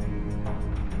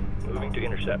 Moving to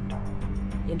intercept.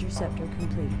 Interceptor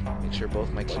complete. Make sure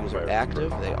both my queues are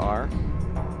active. They are.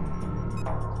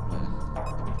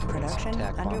 Putting some Production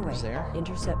attack underway. bombers there.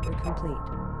 Interceptor complete.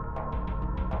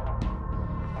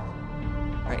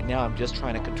 Right now, I'm just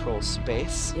trying to control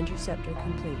space. Interceptor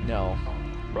complete. No.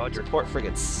 Roger. Support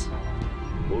frigates.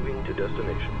 Moving to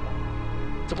destination.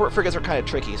 Support frigates are kind of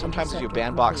tricky. Sometimes if you Interceptor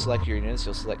bandbox complete. select your units,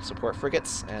 you'll select support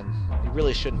frigates, and you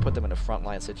really shouldn't put them in a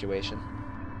frontline situation.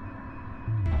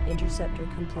 Interceptor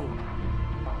complete.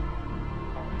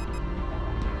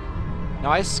 Now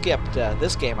I skipped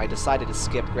this game. I decided to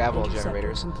skip gravel Interceptor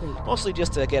generators, complete. mostly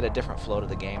just to get a different flow to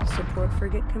the game. Support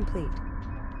frigate complete.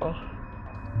 oh,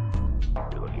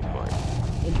 You're looking fine.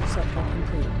 Interceptor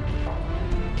complete.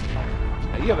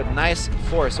 Now you have a nice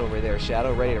force over there,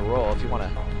 Shadow, ready to roll if you want to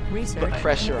Research put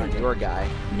pressure on completed. your guy.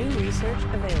 New research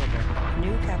available.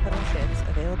 New capital ships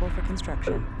available for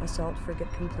construction. Assault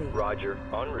frigate complete. Roger.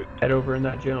 En route. head over in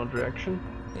that general direction.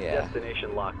 Yeah.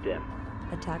 Destination locked in.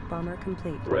 Attack bomber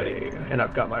complete. Ready. And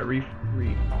I've got my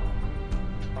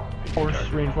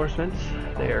reinforcements.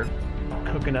 They are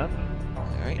cooking up. All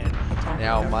right. And Attack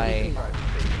Now bomber my complete.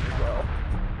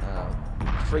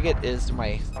 frigate is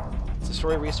my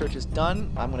destroyer research is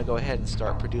done. I'm going to go ahead and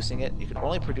start producing it. You can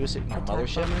only produce it in your Attack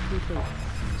mothership, bomber complete.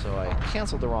 so I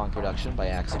canceled the wrong production by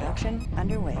accident. Production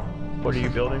underway. what are you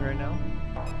building right now?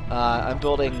 I'm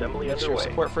building Assembly mixture of underway.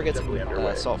 support frigates and Assembly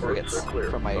underway. assault Berths frigates are clear.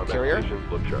 from my Our carrier, evacuation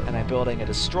flip chart. and I'm building a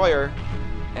destroyer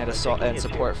and assault Taking and it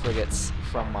support frigates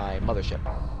from my mothership.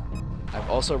 I'm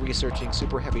also researching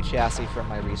super heavy chassis from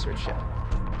my research ship.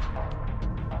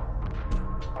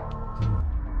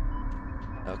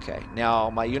 Okay, now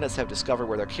my units have discovered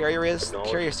where their carrier is. The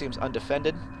Acknowledged. carrier seems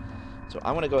undefended, so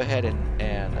I'm going to go ahead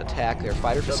and attack their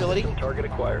fighter facility. Subsystem target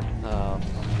acquired.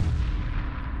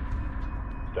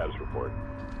 Status report.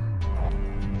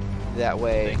 That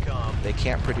way they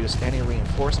can't produce any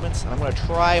reinforcements. And I'm going to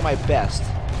try my best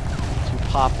to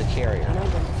pop the carrier.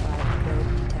 Unidentified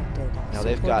probe detected. Now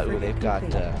they've Support got frigate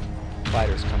complete.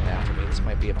 fighters coming after me. This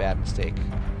might be a bad mistake.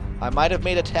 I might have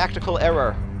made a tactical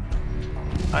error.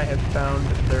 I have found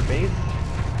their base.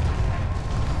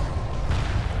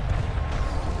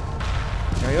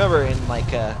 Now remember, in like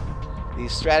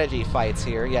these strategy fights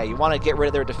here, yeah, you want to get rid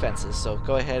of their defenses. So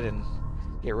go ahead and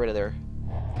get rid of their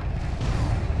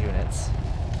units.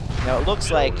 Now it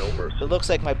looks like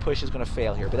my push is going to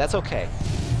fail here, but that's okay.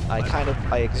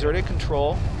 I exerted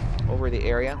control over the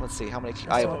area. Let's see how many.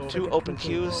 I have 2 open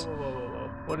queues.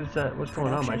 What is that? What's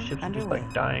going on? My Production ships are just underway.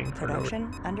 like dying for no reason.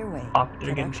 Production underway. They're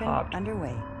getting Production topped.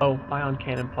 underway. Oh, ion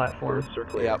cannon platform. Berths are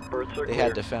clear. Yep, Berths are they clear.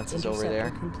 had defenses over Interceptor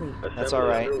there. complete. That's Assembly all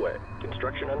right. Underway.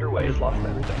 Construction I underway. just lost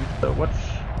everything. So what's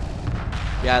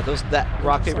Yeah, that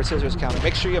rock, paper, scissors counter.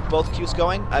 Make sure you have both queues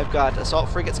going. I've got assault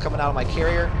frigates coming out of my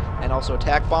carrier, and also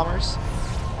attack bombers.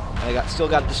 And I still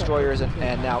got destroyers and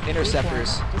now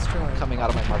interceptors coming out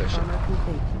of my mothership.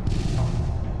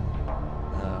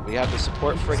 We have the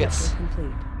support frigates.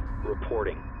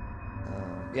 Reporting.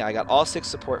 Yeah, I got all 6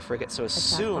 support frigates. So as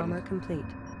soon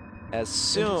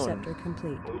as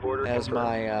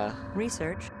my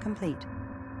research complete.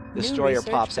 destroyer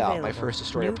pops out, my first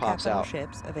destroyer pops out,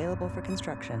 ships available for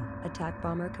construction. Attack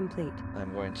bomber complete.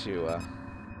 I'm going to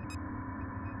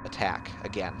attack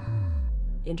again.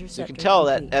 Interceptor So you can tell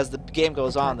complete. that as the game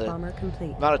goes on, the bomber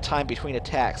complete. amount of time between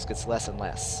attacks gets less and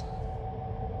less.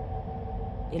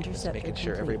 Just Interceptor making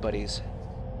sure complete. everybody's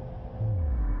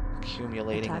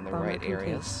accumulating in the right complete.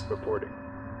 areas. Reporting.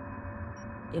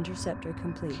 Interceptor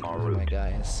complete. Keeping my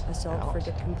guys Assault out.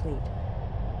 frigate complete.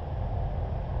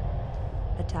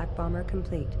 Attack bomber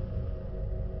complete.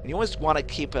 And you always want to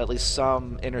keep at least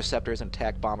some interceptors and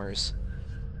attack bombers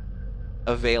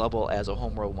available as a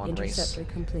Homeworld 1 race.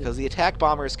 Interceptor complete. Because the attack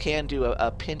bombers can do a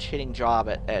pinch-hitting job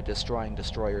at destroying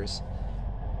destroyers.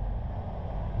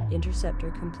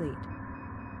 Interceptor complete.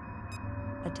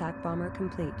 Attack bomber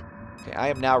complete. Okay, I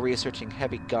am now researching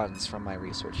heavy guns from my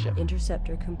research ship.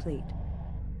 Interceptor complete.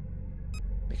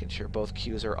 Making sure both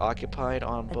queues are occupied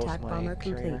on both Attack my bomber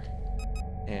carrier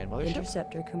complete. and mothership.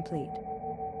 Interceptor complete.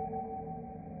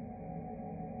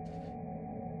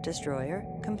 Destroyer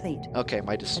complete. Okay,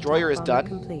 my destroyer is Attack bomber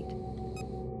done, complete.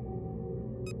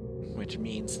 which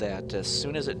means that as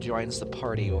soon as it joins the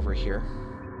party over here,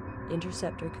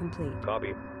 Interceptor complete.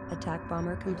 Copy. Attack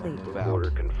bomber complete. move out.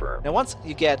 Order confirmed. Now once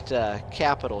you get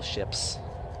capital ships,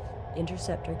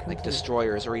 Interceptor complete. like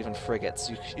destroyers or even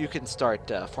frigates, you can start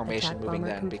formation Attack moving bomber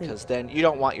then, complete. because then you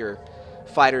don't want your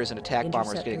fighters and attack bombers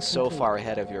Interceptor getting so complete. far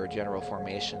ahead of your general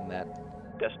formation that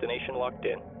Destination locked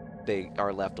in. they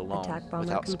are left alone Attack bomber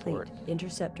without complete. support.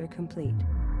 Interceptor complete.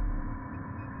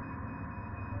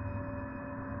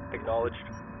 Acknowledged.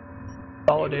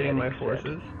 Consolidating my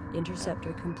forces.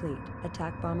 Interceptor complete.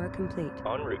 Attack bomber complete.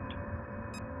 En route.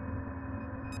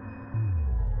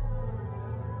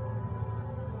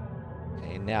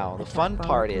 Okay, now the Attack fun bomber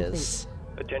part complete. is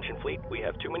Attention fleet, we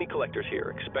have too many collectors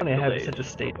here. Expect Funny I have delays. such a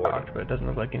state Reporting. docked, but it doesn't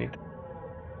look like anything.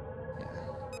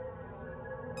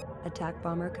 Attack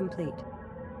bomber complete.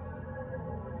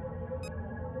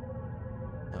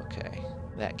 okay.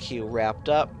 That queue wrapped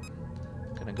up.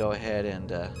 Gonna go ahead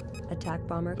and Attack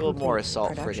bomber build complete. more assault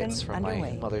Production frigates from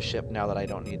underway. my mothership now that I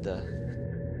don't need the.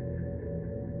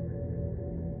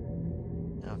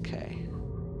 Okay.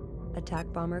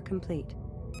 Attack bomber complete.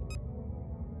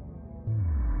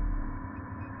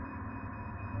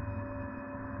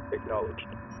 Acknowledged.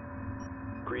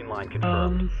 Green line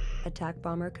confirmed. Attack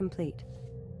bomber complete.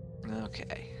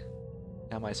 Okay.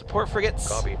 Now my support frigates.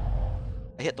 Copy.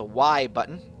 I hit the Y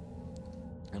button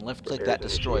and left click that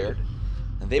Repairs destroyer, initiated.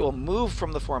 and they will move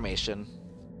from the formation,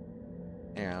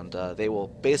 and they will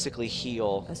basically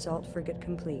heal Assault frigate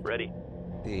complete. Ready.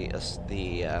 the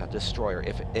destroyer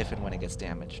if and when it gets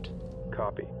damaged.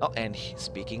 Copy. Oh, and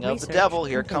speaking of the Research devil,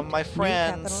 here complete. come my New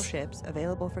capital friends. ships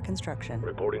available for construction.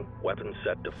 Reporting. Weapons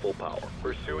set to full power.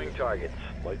 Pursuing targets.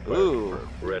 Light fire Ooh. confirmed.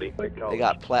 Ready. They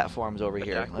got platforms over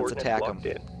here. Let's coordinates attack locked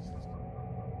them. in.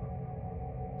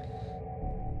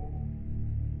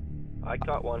 I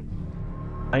caught one.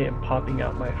 I am popping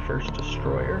out my first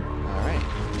destroyer. All right.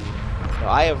 So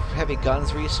I have heavy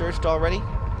guns researched already,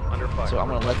 Under fire. so I'm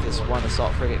going to let this one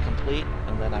assault frigate complete,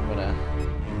 and then I'm going to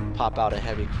pop out a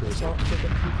heavy cruiser. Assault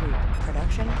frigate complete.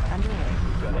 Production underway.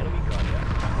 We've got enemy contact.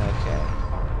 Okay.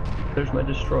 There's my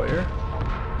destroyer.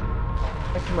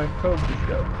 Where can my probe just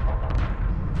go?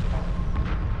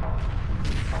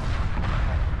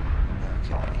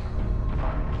 Okay.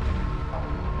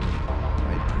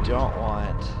 I don't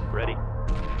want Ready.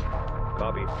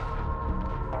 Copy.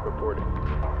 Reporting.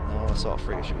 no assault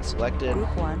frigate should be selected,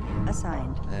 Group 1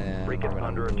 assigned. and we're Frigate going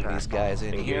under to move attack. these guys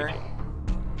in here, Engaging.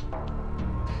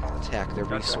 attack their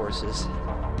Contact. resources.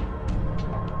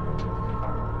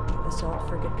 Assault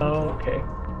frigate complete. Oh, okay.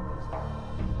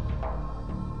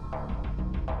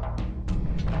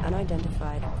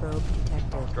 Unidentified probe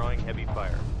detected. Drawing heavy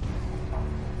fire.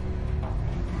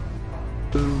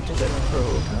 Boost that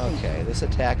probe. Okay, this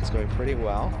attack is going pretty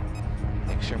well.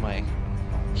 Make sure my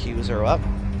queues are up.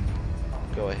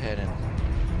 Go ahead and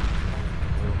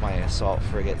move my assault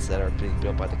frigates that are being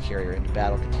built by the carrier into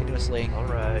battle continuously.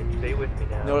 Alright, stay with me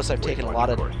now. Notice I've taken a Waypoint lot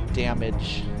of course.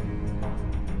 damage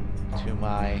to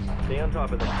my Stay on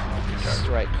top of them.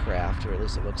 strike craft, or at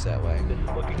least it looks that way. This is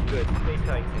looking good. Stay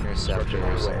tight.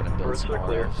 Interceptors, I'm going to build Birds some are more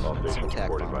clear. of All and some stations attack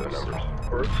reported by the bombers. numbers.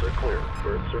 Berths are clear.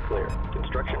 Berths are clear.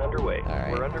 Construction underway.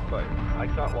 Alright. We're under fire. I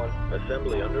caught one.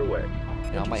 Assembly underway.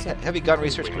 Now my heavy gun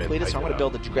research completed, so I'm going to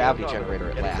build the gravity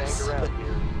generator at last. Okay.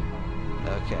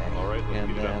 Alright,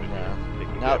 And then,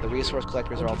 now that the resource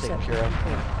collectors are all taken care of,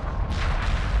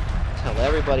 tell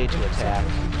everybody to attack.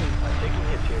 I'm taking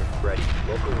hits here. Ready.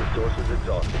 Local resources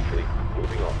exhausted. Fleet.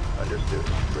 Moving on. Understood.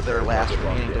 Their last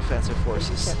remaining defensive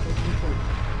forces.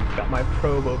 Got my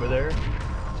probe over there.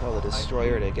 Tell the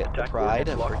destroyer to get the pride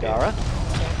of Vergara. Interceptor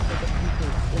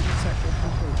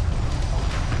complete.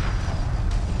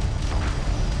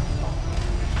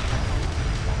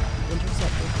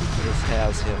 Interceptor complete. This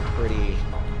has him pretty...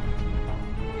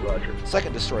 Roger.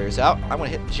 Second destroyer's out. I'm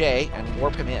going to hit J and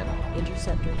warp him in.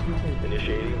 Interceptor complete.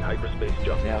 Initiating hyperspace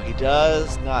jump. Now he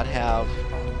does not have...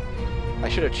 I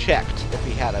should have checked if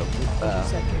he had a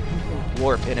Interceptor complete.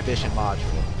 warp inhibition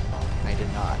module. I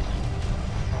did not.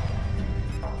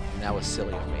 That was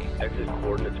silly of me. Exit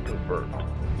coordinates confirmed.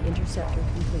 Interceptor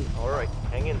complete. Alright,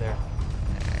 hang in there.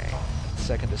 Alright.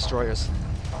 Second destroyer's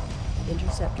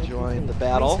Interceptor join complete. the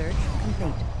battle. Research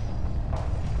complete.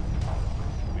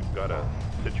 We've got a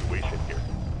situation here.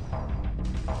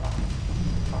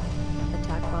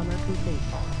 Attack bomber complete.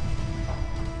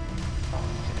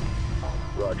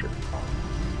 Roger.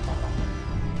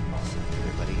 Send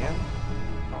everybody in.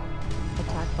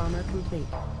 Attack bomber complete.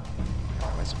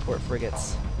 My support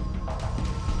frigates.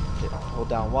 Hold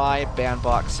down Y,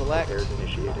 bandbox select. Repairs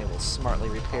initiated. They will smartly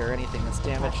repair anything that's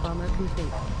damaged. Attack bomber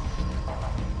complete.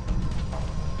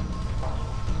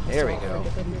 There we Assault go.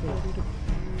 frigate complete.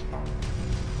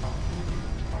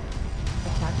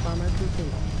 Attack bomber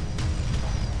complete.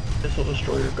 Missile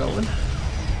destroyer going.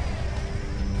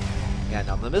 Yeah,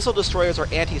 now the missile destroyers are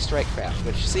anti-strike craft,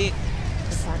 which see,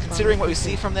 Attack considering bomber what we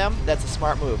see from them, that's a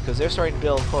smart move because they're starting to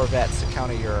build corvettes to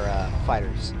counter your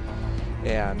fighters,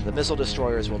 and the missile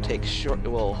destroyers will take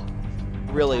will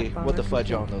really Attack what the bomber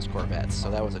fudge own complete. those corvettes. So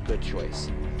that was a good choice.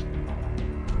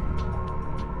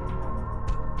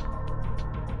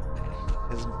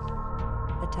 His,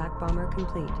 Attack bomber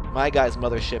complete. my guy's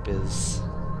mothership is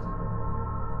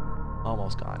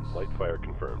almost gone. Light fire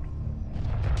confirmed.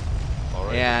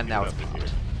 Alright, And let's now get it's up in here.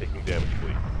 Taking damage,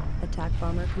 fleet. Attack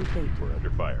bomber complete. We're under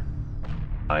fire.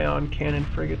 Ion cannon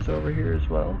frigates over here as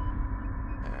well.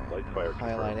 Light fire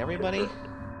Highlight confirmed. everybody.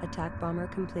 Attack bomber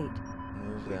complete.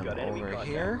 Move We've them got enemy over contact.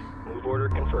 here. Move order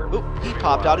confirmed. Oop, he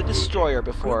popped out a destroyer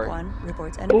Group before. 1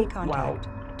 reports enemy Oh, contact. wow.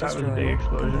 That was a Destroyer big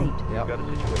explosion. complete. Yep. Got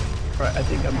a situation. Right, I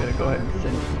think I'm gonna go ahead and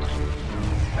send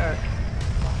back.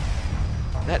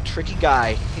 That tricky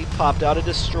guy, he popped out a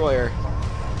destroyer.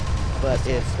 But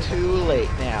it's too late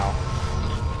now.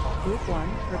 Group 1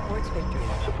 reports victory.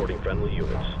 Supporting friendly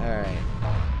units. Alright.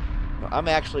 Well, I'm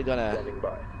actually gonna Standing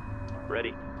by.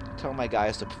 Ready. tell my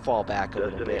guys to fall back a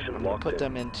little bit. Destination I'm gonna locked put in.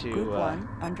 them into Group 1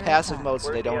 under passive attack. mode so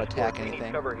they Where's the don't escort? attack We need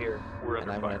anything. cover here. We're And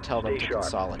under I'm fire. gonna tell them Stay to sharp.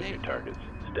 consolidate. New targets.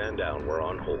 Stand down. We're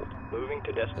on hold. Moving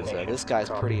to destination. this guy's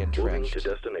Copy. pretty Moving entrenched. to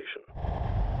destination.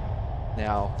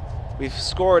 Now, we've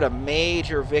scored a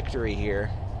major victory here.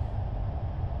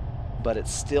 But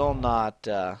it's still not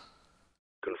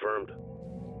Confirmed.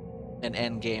 an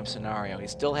end game scenario. He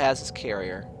still has his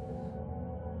carrier.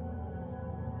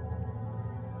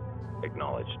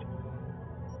 Acknowledged.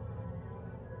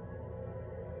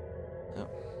 Oh.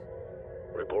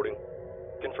 Reporting.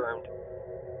 Confirmed.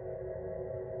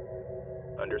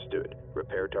 Understood.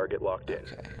 Repair target locked in.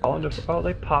 Okay. Oh,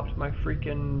 they popped my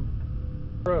freaking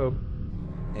probe.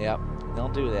 Yep, they'll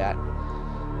do that.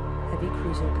 Heavy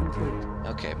cruiser complete.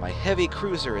 Okay, my heavy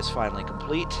cruiser is finally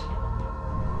complete.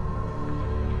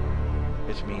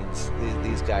 Which means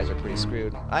these guys are pretty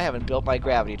screwed. I haven't built my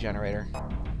gravity generator.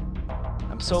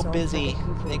 I'm so Assault busy frigate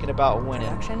complete. thinking about winning.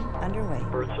 Production underway.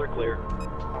 Berths are clear.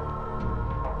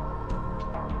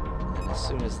 And as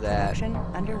soon as that, Production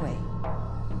underway.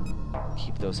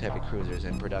 keep those heavy cruisers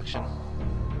in production.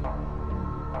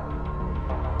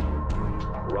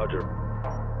 Roger.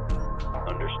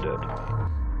 Understood.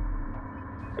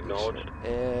 Acknowledged.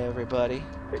 Everybody,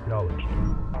 Acknowledged.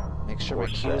 make sure my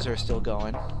Force queues set. are still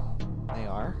going. They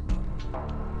are.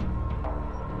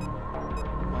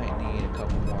 Might need a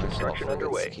couple more assault Construction frigates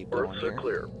underway. to keep going Berths are here.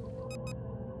 clear.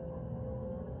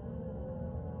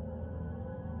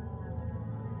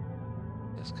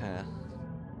 Just kind of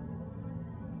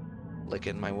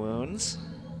licking my wounds.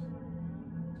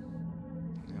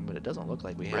 But it doesn't look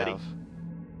like we Ready. have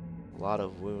a lot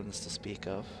of wounds to speak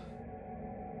of.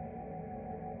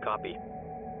 Copy.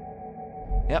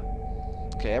 Yep.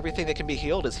 Okay, everything that can be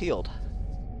healed is healed.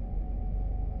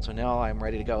 So now I'm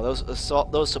ready to go.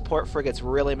 Those support frigates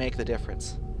really make the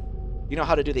difference. You know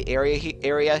how to do the area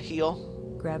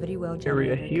heal? Gravity well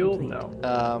Area generator heal? complete.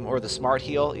 No. Or the smart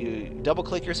heal. You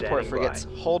double-click your support Standing frigates,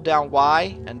 by. hold down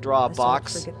Y, and draw a Assault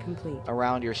box frigate complete.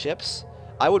 around your ships.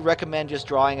 I would recommend just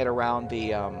drawing it around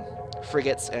the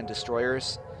frigates and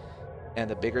destroyers and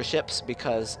the bigger ships,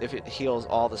 because if it heals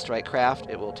all the strike craft,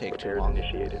 it will take too Repairs long.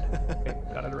 initiated. Okay,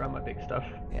 got it around my big stuff.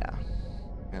 Yeah.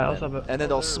 I also have a- And then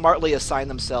they'll smartly assign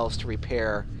themselves to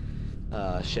repair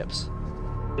ships.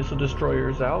 Missile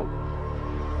destroyers out.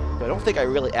 But I don't think I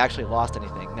really actually lost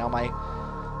anything. Now my...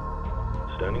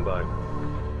 Standing by.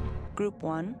 Group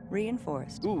 1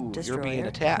 reinforced. Ooh, Destroyer you're being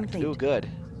attacked. complete. Ooh, good.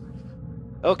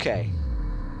 Okay.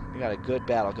 We got a good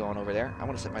battle going over there. I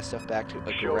want to set my stuff back to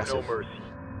Show aggressive. no mercy.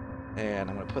 And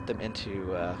I'm going to put them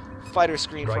into fighter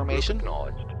screen Strike group formation.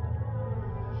 acknowledged.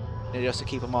 And just to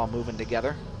keep them all moving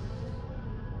together.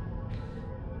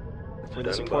 For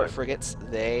the Standing support by. frigates,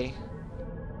 they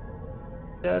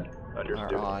Dead.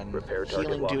 Understood. are on Repair target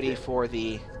healing locked duty in. for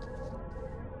the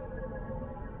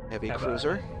heavy Have a-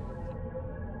 cruiser.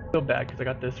 Feel bad because I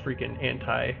got this freaking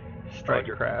anti-strike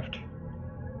Roger. craft.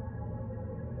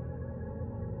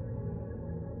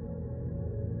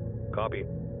 Copy.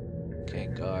 Okay,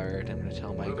 guard. I'm going to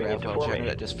tell my Moving into Gravwell generator formation.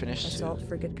 that just finished Assault to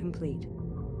frigate complete.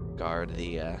 guard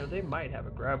the... Now, they might have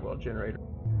a Gravwell generator.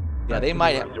 yeah, they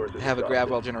might Resources have a exhausted.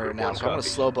 Gravwell generator Group now, one so I'm going to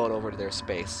copies. slow boat over to their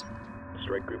space.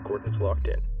 Strike group coordinates locked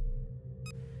in.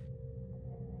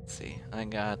 Let's see. I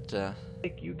got...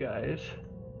 Take you guys.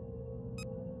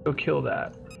 Go kill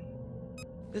that.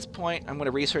 At this point, I'm going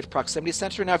to research Proximity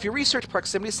Center. Now, if you research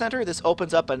Proximity Center, this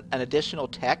opens up an additional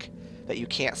tech that you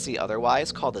can't see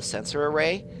otherwise, called the Sensor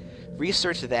Array.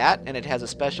 Research that, and it has a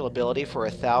special ability for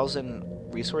 1,000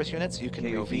 resource units. You can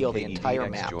reveal the entire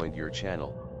map. Joined your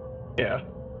channel. Yeah.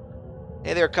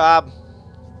 Hey there, Cobb.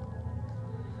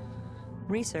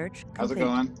 Research complete. How's it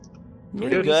going? New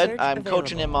Pretty good. research I'm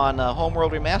coaching available. him on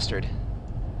Homeworld Remastered.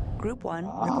 Group 1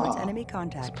 reports enemy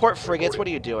contact. Support frigates, what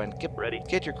are you doing? Ready.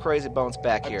 Get your crazy bones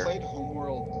back I here. played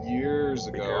Homeworld years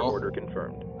Repair ago. order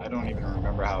confirmed. I don't even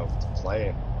remember how to play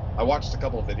it. I watched a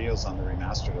couple of videos on the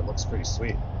remastered. It looks pretty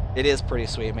sweet. It is pretty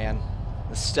sweet, man.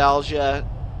 Nostalgia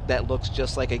that looks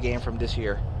just like a game from this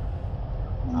year.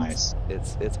 Nice.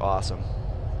 It's awesome.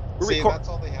 We're See, record- that's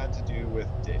all they had to do with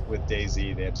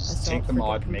DayZ. They had to just Assault take the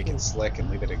mod, frigate make it complete. slick, and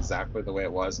leave it exactly the way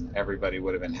it was, and everybody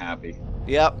would have been happy.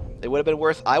 Yep, it would have been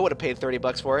worth. I would have paid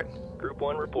 $30 for it. Group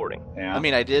 1 reporting. Yeah. I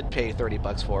mean, I did pay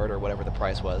 $30 for it, or whatever the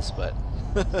price was, but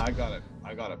I got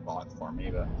it bought for me,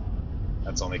 but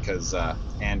that's only because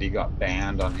Andy got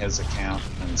banned on his account,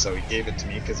 and so he gave it to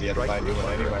me because he had to buy Strike a new group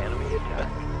one under anyway. enemy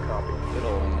attack. Copy. good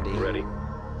old Andy. Ready.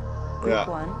 Group Yeah,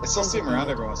 1 I still see him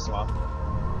around every once in a while.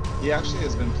 He actually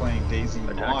has been playing DayZ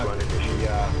Attack mod. run He initiated.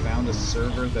 found a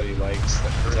server that he likes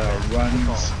that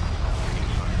runs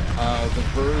the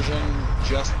version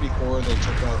just before they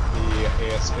took out the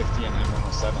AS50 and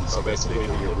M107, so basically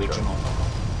the original.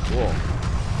 Cool.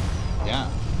 Yeah.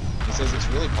 He says it's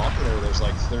really popular. There's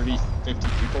like 30, 50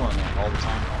 people on there all the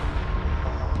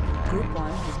time. Group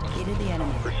 1 has defeated the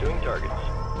enemy. Pursuing targets.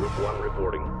 Group 1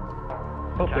 reporting.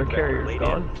 Hope their Attack carrier's laid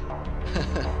gone.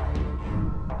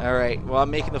 Alright, well,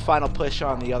 I'm making the final push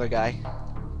on the other guy.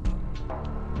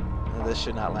 This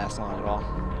should not last long at all.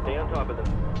 Stay on top of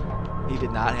them. He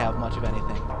did not have much of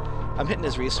anything. I'm hitting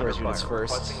his resource Under units fire.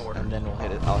 first, Requesting orders. and then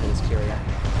I'll hit his carrier.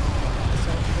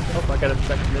 Assault frigate Oh, I got a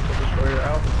second missile destroyer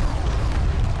out.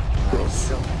 Nice.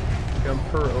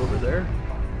 Jumper over there.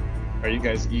 Are you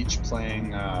guys each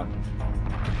playing?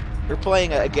 We're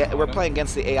playing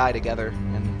against the AI together,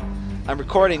 and I'm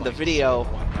recording the video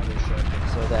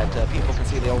so that people can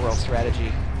see the overall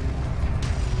strategy.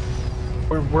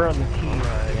 We're on the team.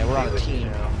 Yeah, we're on a team.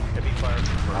 Heavy fire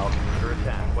confirmed. Under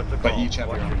attack. What's the But call? each have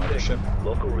your Watch own your six. mothership?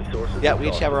 Local resources. Yeah, we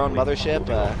each have our own exhausted. mothership.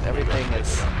 Moving on. Everything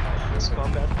is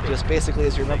Combat just basically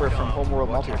as you remember from Homeworld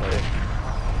multiplayer.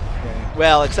 Okay.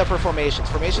 Well, except for formations.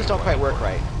 Formations don't quite work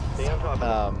right. Stay on top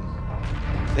of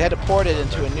them. They had to port it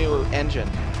into a new engine,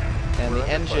 and the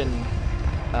engine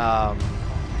All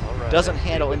right. doesn't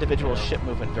handle individual ship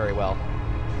movement very well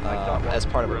as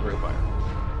part of a group.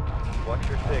 Watch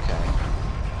your six. Okay.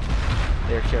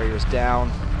 Their carrier's down.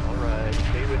 All right.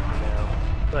 Stay with me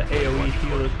now. The AoE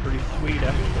heal is pretty sweet,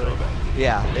 actually.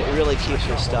 Yeah, it really keeps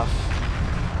your stuff.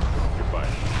 Goodbye.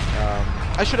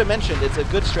 I should have mentioned, it's a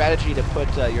good strategy to put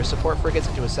your support frigates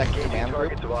into a second command group,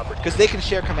 Targets of opportunity. because they can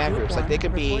share command Group groups. Like, they 1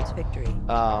 could be reports victory.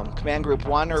 command group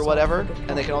 1 or whatever,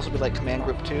 and they can also be like command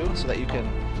group 2, so that you can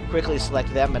quickly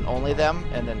select them and only them,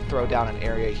 and then throw down an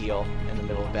area heal in the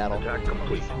middle of battle. Attack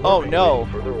complete. Oh, no.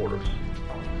 Further orders.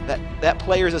 That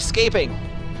player's escaping!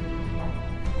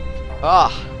 Ah!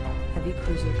 Heavy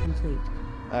cruiser complete.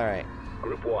 Alright.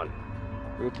 Group 1.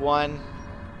 Group 1.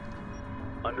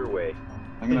 underway.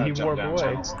 I'm gonna He jump warp down away.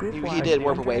 channels. Group He 1 did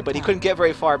warp under away, but he attack. couldn't get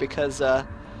very far because I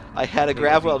had a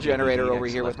gravel generator over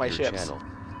here with my ships.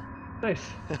 Nice.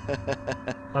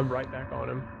 I'm right back on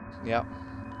him. Yep.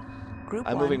 Group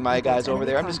I'm 1 moving my reports guys over enemy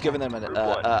there. I'm just giving them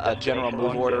contact. a general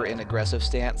move order in aggressive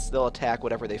stance. They'll attack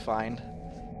whatever they find.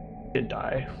 Didn't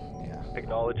die. Yeah.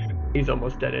 Acknowledged. He's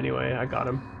almost dead anyway. I got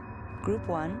him. Group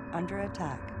 1 under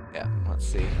attack. Yeah. Let's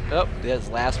see. Oh, there's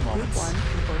last Group moments. 1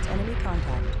 reports enemy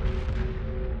contact.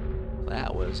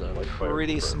 That was a Like fire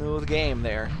pretty confirmed. smooth game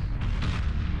there.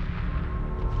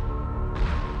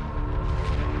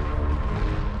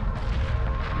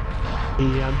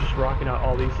 Yeah, I'm just rocking out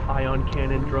all these ion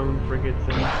cannon, drone frigates,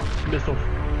 and missile.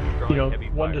 You know, Heavy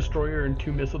one fire. destroyer and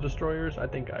 2 missile destroyers. I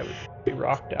think I would be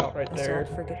rocked out right there.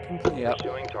 Assault frigate complete. Yep.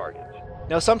 Showing targets.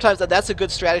 Now, sometimes that's a good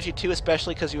strategy too,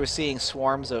 especially because you were seeing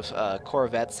swarms of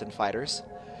corvettes and fighters,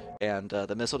 and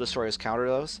the missile destroyers counter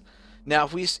those. Now,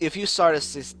 if you started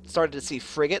to see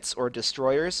frigates or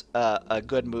destroyers, a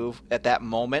good move at that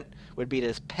moment would be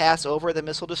to pass over the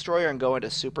missile destroyer and go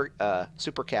into super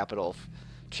capital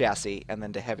chassis, and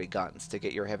then to heavy guns to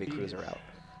get your heavy cruiser out.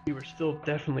 You were still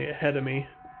definitely ahead of me.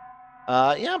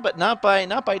 Yeah, but not by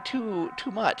too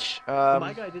much.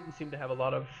 My guy didn't seem to have a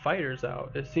lot of fighters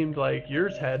out. It seemed like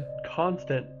yours had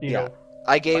constant, you know.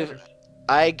 I gave fighters.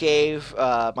 I gave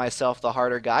myself the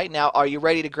harder guy. Now, are you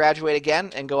ready to graduate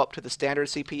again and go up to the standard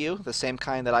CPU, the same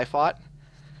kind that I fought?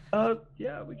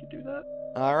 Yeah, we could do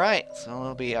that. All right, so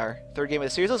it'll be our third game of the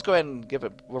series. Let's go ahead and give a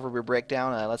overview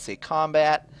breakdown. Let's see,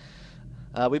 combat.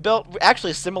 We built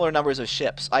actually similar numbers of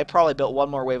ships. I probably built one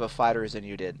more wave of fighters than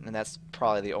you did, and that's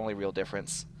probably the only real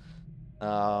difference. You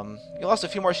lost a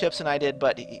few more ships than I did,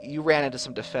 but you ran into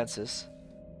some defenses,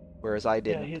 whereas I Yeah,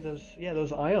 didn't. he had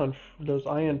those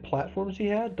ion platforms he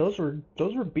had. Those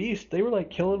were beasts. They were like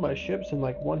killing my ships in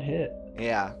like one hit.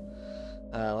 Yeah.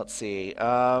 Let's see.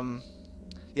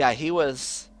 Yeah, he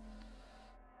was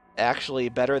actually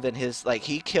better than his. Like,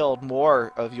 he killed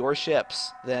more of your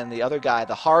ships than the other guy,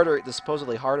 the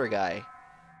supposedly harder guy,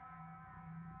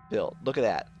 built. Look at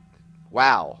that.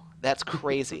 Wow, that's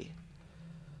crazy.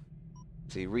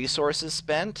 Let's see, resources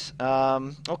spent.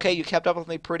 Okay, you kept up with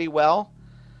me pretty well.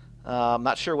 I'm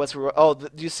not sure what's. Oh,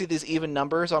 do you see these even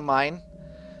numbers on mine?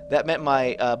 That meant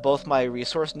my both my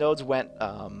resource nodes went.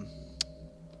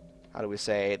 How do we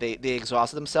say? They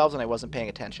exhausted themselves, and I wasn't paying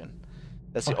attention.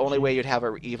 That's the only way you'd have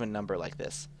an even number like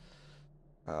this.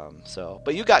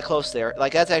 But you got close there.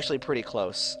 Like, that's actually pretty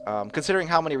close. Considering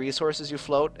how many resources you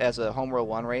float as a Homeworld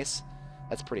 1 race,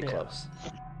 that's pretty close.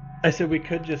 I said we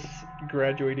could just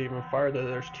graduate even farther.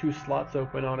 There's 2 slots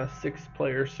open on a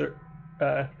 6-player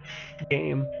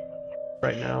game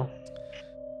right now.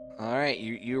 All right,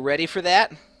 you ready for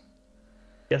that?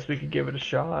 Guess we could give it a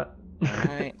shot. All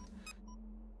right.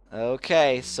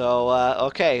 Okay,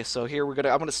 so here I'm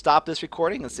gonna stop this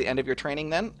recording. It's the end of your training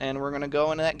then, and we're gonna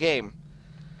go into that game.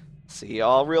 See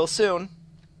y'all real soon.